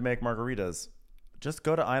one? looking to make margaritas, just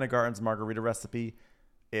go to Ina Garten's margarita recipe.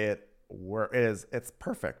 It's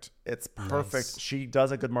perfect. It's perfect. Nice. She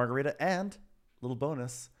does a good margarita, and little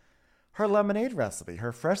bonus, her lemonade recipe,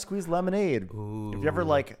 her fresh squeezed lemonade. Ooh. If you ever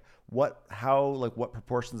what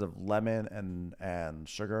proportions of lemon and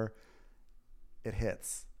sugar, it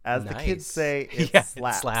hits. As the kids Nice. say, it Yeah,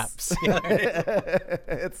 slaps. It slaps. Yeah,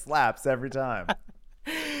 It slaps every time.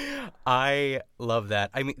 I love that.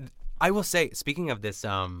 I mean, I will say, speaking of this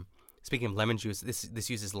Speaking of lemon juice, this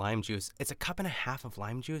uses lime juice. It's a cup and a half of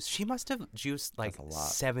lime juice. She must have juiced like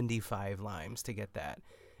 75 limes to get that.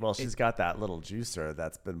 Well, she's got that little juicer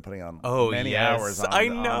that's been putting on many yes. hours on, I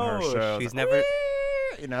on know. her show. She's never...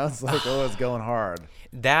 You know, it's like, it's going hard.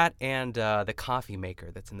 That and the coffee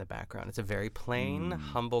maker that's in the background. It's a very plain,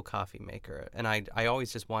 humble coffee maker. And I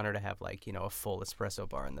always just want her to have, like, you know, a full espresso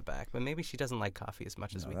bar in the back. But maybe she doesn't like coffee as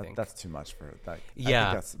much as we think. That's too much for her.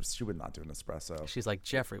 Yeah. I think she would not do an espresso. She's like,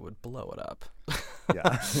 Jeffrey would blow it up.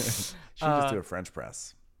 Yeah. She would just do a French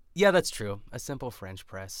press. Yeah, that's true. A simple French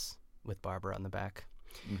press with Barbara on the back.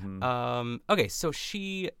 Mm-hmm. Okay, so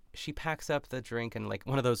she packs up the drink in like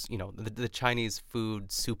one of those, you know, the Chinese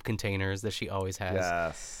food soup containers that she always has.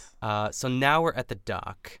 Yes. So now we're at the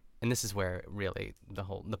dock, and this is where really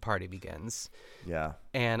the party begins. Yeah.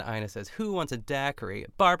 And Ina says, "Who wants a daiquiri?"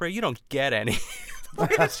 Barbara, you don't get any.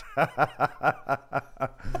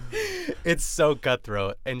 It's so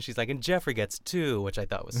cutthroat, and she's like, "And Jeffrey gets 2," which I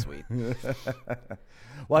thought was sweet.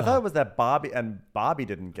 Well, I thought it was that Bobby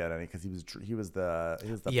didn't get any because he was the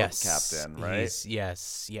yes, boat captain, right?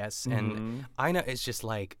 Yes. Mm-hmm. And Ina is just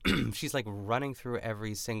like, she's like running through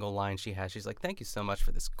every single line she has. She's like, "Thank you so much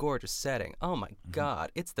for this gorgeous setting. Oh my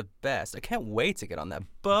God, it's the best. I can't wait to get on that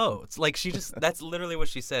boat." Like that's literally what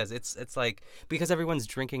she says. It's like, because everyone's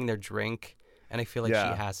drinking their drink. And I feel like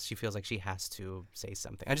she feels like she has to say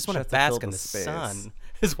something. I just want to bask in the sun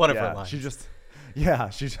is one of her lines.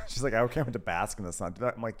 She's like, I can't wait to bask in the sun.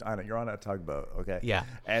 I'm like, I know, you're on a tugboat, okay? Yeah.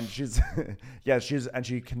 And she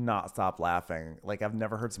cannot stop laughing. Like, I've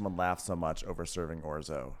never heard someone laugh so much over serving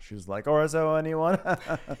orzo. She's like, "Orzo, anyone?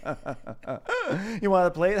 You want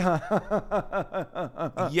a plate?"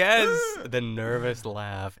 Yes, the nervous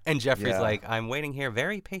laugh. And Jeffrey's like, "I'm waiting here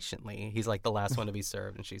very patiently." He's like the last one to be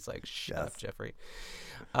served, and she's like, "Shut up, Jeffrey."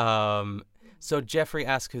 So Jeffrey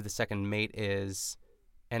asks who the second mate is.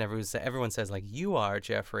 And everyone says, like, "You are,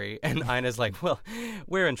 Jeffrey." And Ina's like, "Well,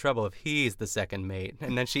 we're in trouble if he's the second mate."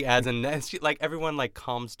 And then she adds, and she, like, everyone, like,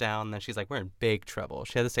 calms down. And then she's like, "We're in big trouble."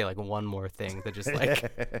 She had to say, like, one more thing to just,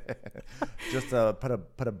 like... just put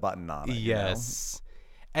a button on it. Yes. You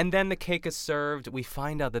know? And then the cake is served. We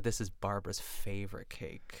find out that this is Barbara's favorite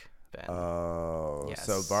cake, Ben. Oh. Yes.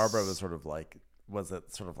 So Barbara was sort of like...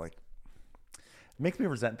 It makes me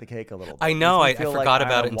resent the cake a little bit. I know. I forgot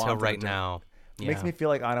about it until right now. It makes me feel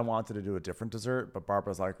like Ina wanted to do a different dessert, but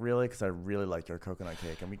Barbara's like, "Really? Because I really like your coconut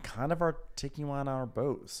cake, and we kind of are taking you on our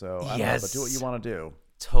boat. So I don't know, but do what you want to do."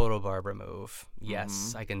 Total Barbara move.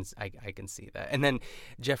 Yes, I can see that. And then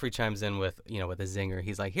Jeffrey chimes in with a zinger.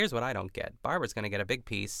 He's like, "Here's what I don't get. Barbara's gonna get a big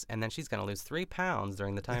piece, and then she's gonna lose 3 pounds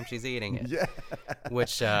during the time she's eating it." Yeah.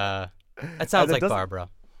 Which that sounds like Barbara.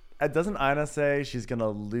 Doesn't Ina say she's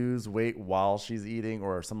gonna lose weight while she's eating,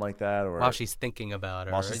 or something like that, or while she's thinking about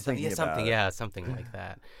it, something like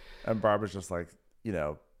that? And Barbara's just like,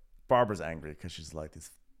 Barbara's angry because she's like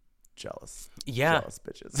these jealous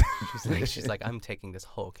bitches. she's like, "I'm taking this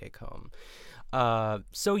whole cake home."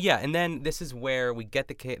 And then this is where we get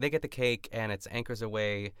the cake. They get the cake, and it's anchors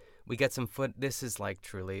away. We get some foot. This is like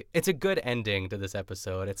truly, it's a good ending to this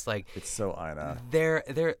episode. It's like, it's so Ina.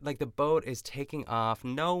 They're like, the boat is taking off.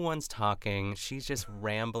 No one's talking. She's just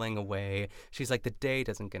rambling away. She's like, the day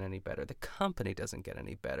doesn't get any better. The company doesn't get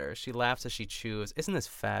any better. She laughs as she chews. "Isn't this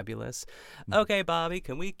fabulous? Okay, Bobby,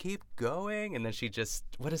 can we keep going?" And then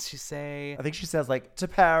what does she say? I think she says like, "To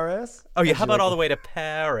Paris." Oh yeah, how about all the way to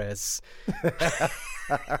Paris?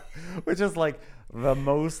 Which is like the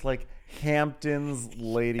most like Hamptons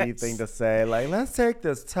lady thing to say, like, "Let's take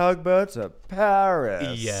this tugboat to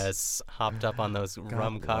Paris." Yes, hopped up on those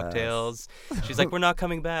rum cocktails. She's like, "We're not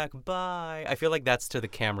coming back. Bye." I feel like that's to the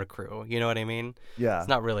camera crew. You know what I mean? Yeah. It's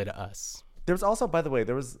not really to us. There's also, by the way,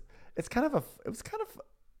 it was kind of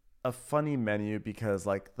a funny menu because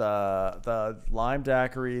like the lime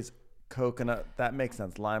daiquiris, coconut, that makes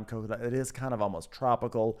sense. Lime, coconut, it is kind of almost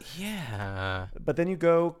tropical. Yeah. But then you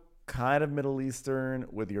go kind of Middle Eastern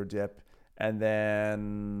with your dip, and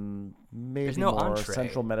then maybe more entree.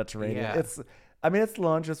 Central Mediterranean. Yeah. It's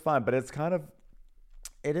lunch, it's fine, but it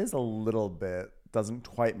is a little bit, doesn't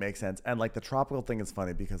quite make sense. And like the tropical thing is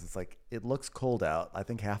funny because it's like, it looks cold out. I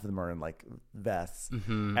think half of them are in like vests,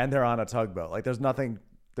 and they're on a tugboat. Like there's nothing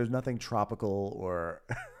tropical or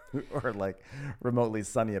or like remotely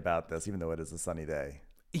sunny about this, even though it is a sunny day.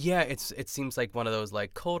 Yeah, it seems like one of those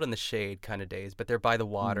like cold in the shade kind of days, but they're by the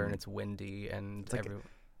water and it's windy and it's like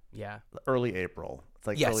early April. It's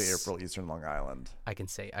like early April, Eastern Long Island. I can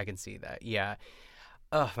see that. Yeah.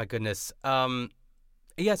 Oh my goodness.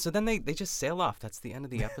 Yeah. So then they just sail off. That's the end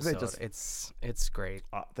of the episode. It's great.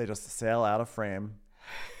 They just sail out of frame,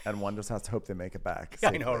 and one just has to hope they make it back.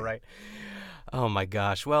 Yeah, I know, right? Oh my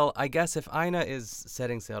gosh. Well, I guess if Ina is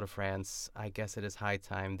setting sail to France, I guess it is high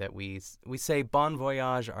time that we say bon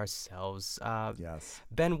voyage ourselves. Yes.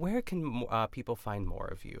 Ben, where can people find more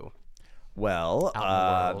of you? Well,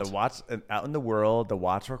 Out in the world. Out in the world, the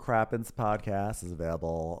Watch What Crappens podcast is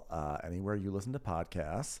available anywhere you listen to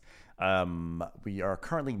podcasts. We are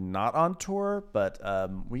currently not on tour, but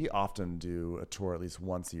we often do a tour at least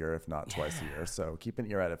once a year, if not twice a year. So keep an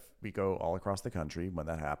ear out if we go all across the country when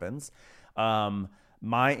that happens.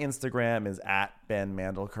 My Instagram is at Ben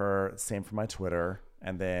Mandelker. Same for my Twitter.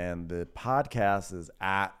 And then the podcast is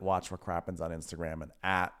at Watch What Crappens on Instagram and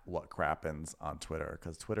at What Crappens on Twitter,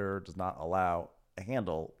 because Twitter does not allow a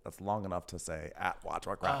handle that's long enough to say at Watch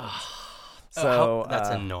What Crappens. That's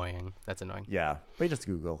annoying. That's annoying. Yeah, but just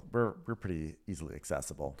Google. We're pretty easily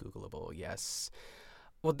accessible. Googleable, yes.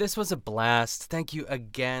 Well, this was a blast. Thank you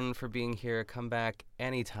again for being here. Come back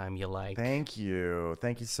anytime you like. Thank you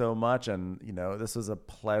so much. And this was a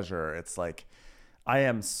pleasure. It's like I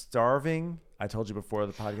am starving. I told you before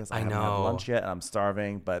the podcast I haven't had lunch yet, and I'm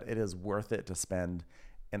starving, but it is worth it to spend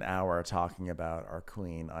an hour talking about our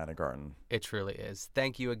queen, Ina Garten. It truly is.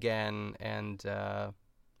 Thank you again, and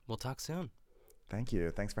we'll talk soon. Thank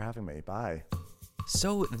you. Thanks for having me. Bye.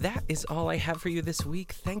 So that is all I have for you this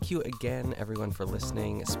week. Thank you again, everyone, for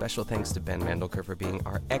listening. Special thanks to Ben Mandelker for being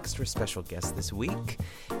our extra special guest this week.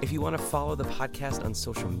 If you want to follow the podcast on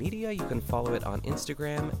social media, you can follow it on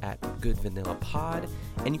Instagram at goodvanillapod,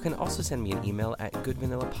 and you can also send me an email at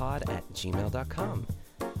goodvanillapod@gmail.com.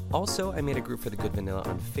 Also, I made a group for The Good Vanilla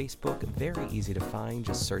on Facebook. Very easy to find.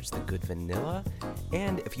 Just search The Good Vanilla.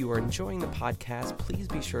 And if you are enjoying the podcast, please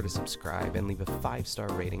be sure to subscribe and leave a 5-star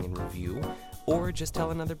rating and review. Or just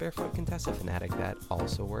tell another Barefoot Contessa fanatic. That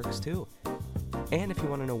also works too. And if you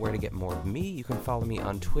want to know where to get more of me, you can follow me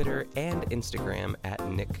on Twitter and Instagram at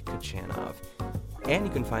Nick Kachanov. And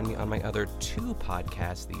you can find me on my other 2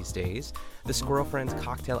 podcasts these days, The Squirrel Friends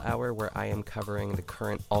Cocktail Hour, where I am covering the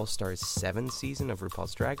current All-Stars 7 season of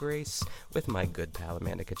RuPaul's Drag Race with my good pal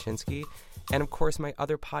Amanda Kaczynski, and of course my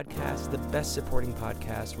other podcast, The Best Supporting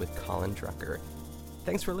Podcast with Colin Drucker.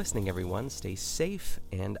 Thanks for listening, everyone. Stay safe,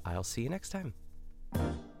 and I'll see you next time.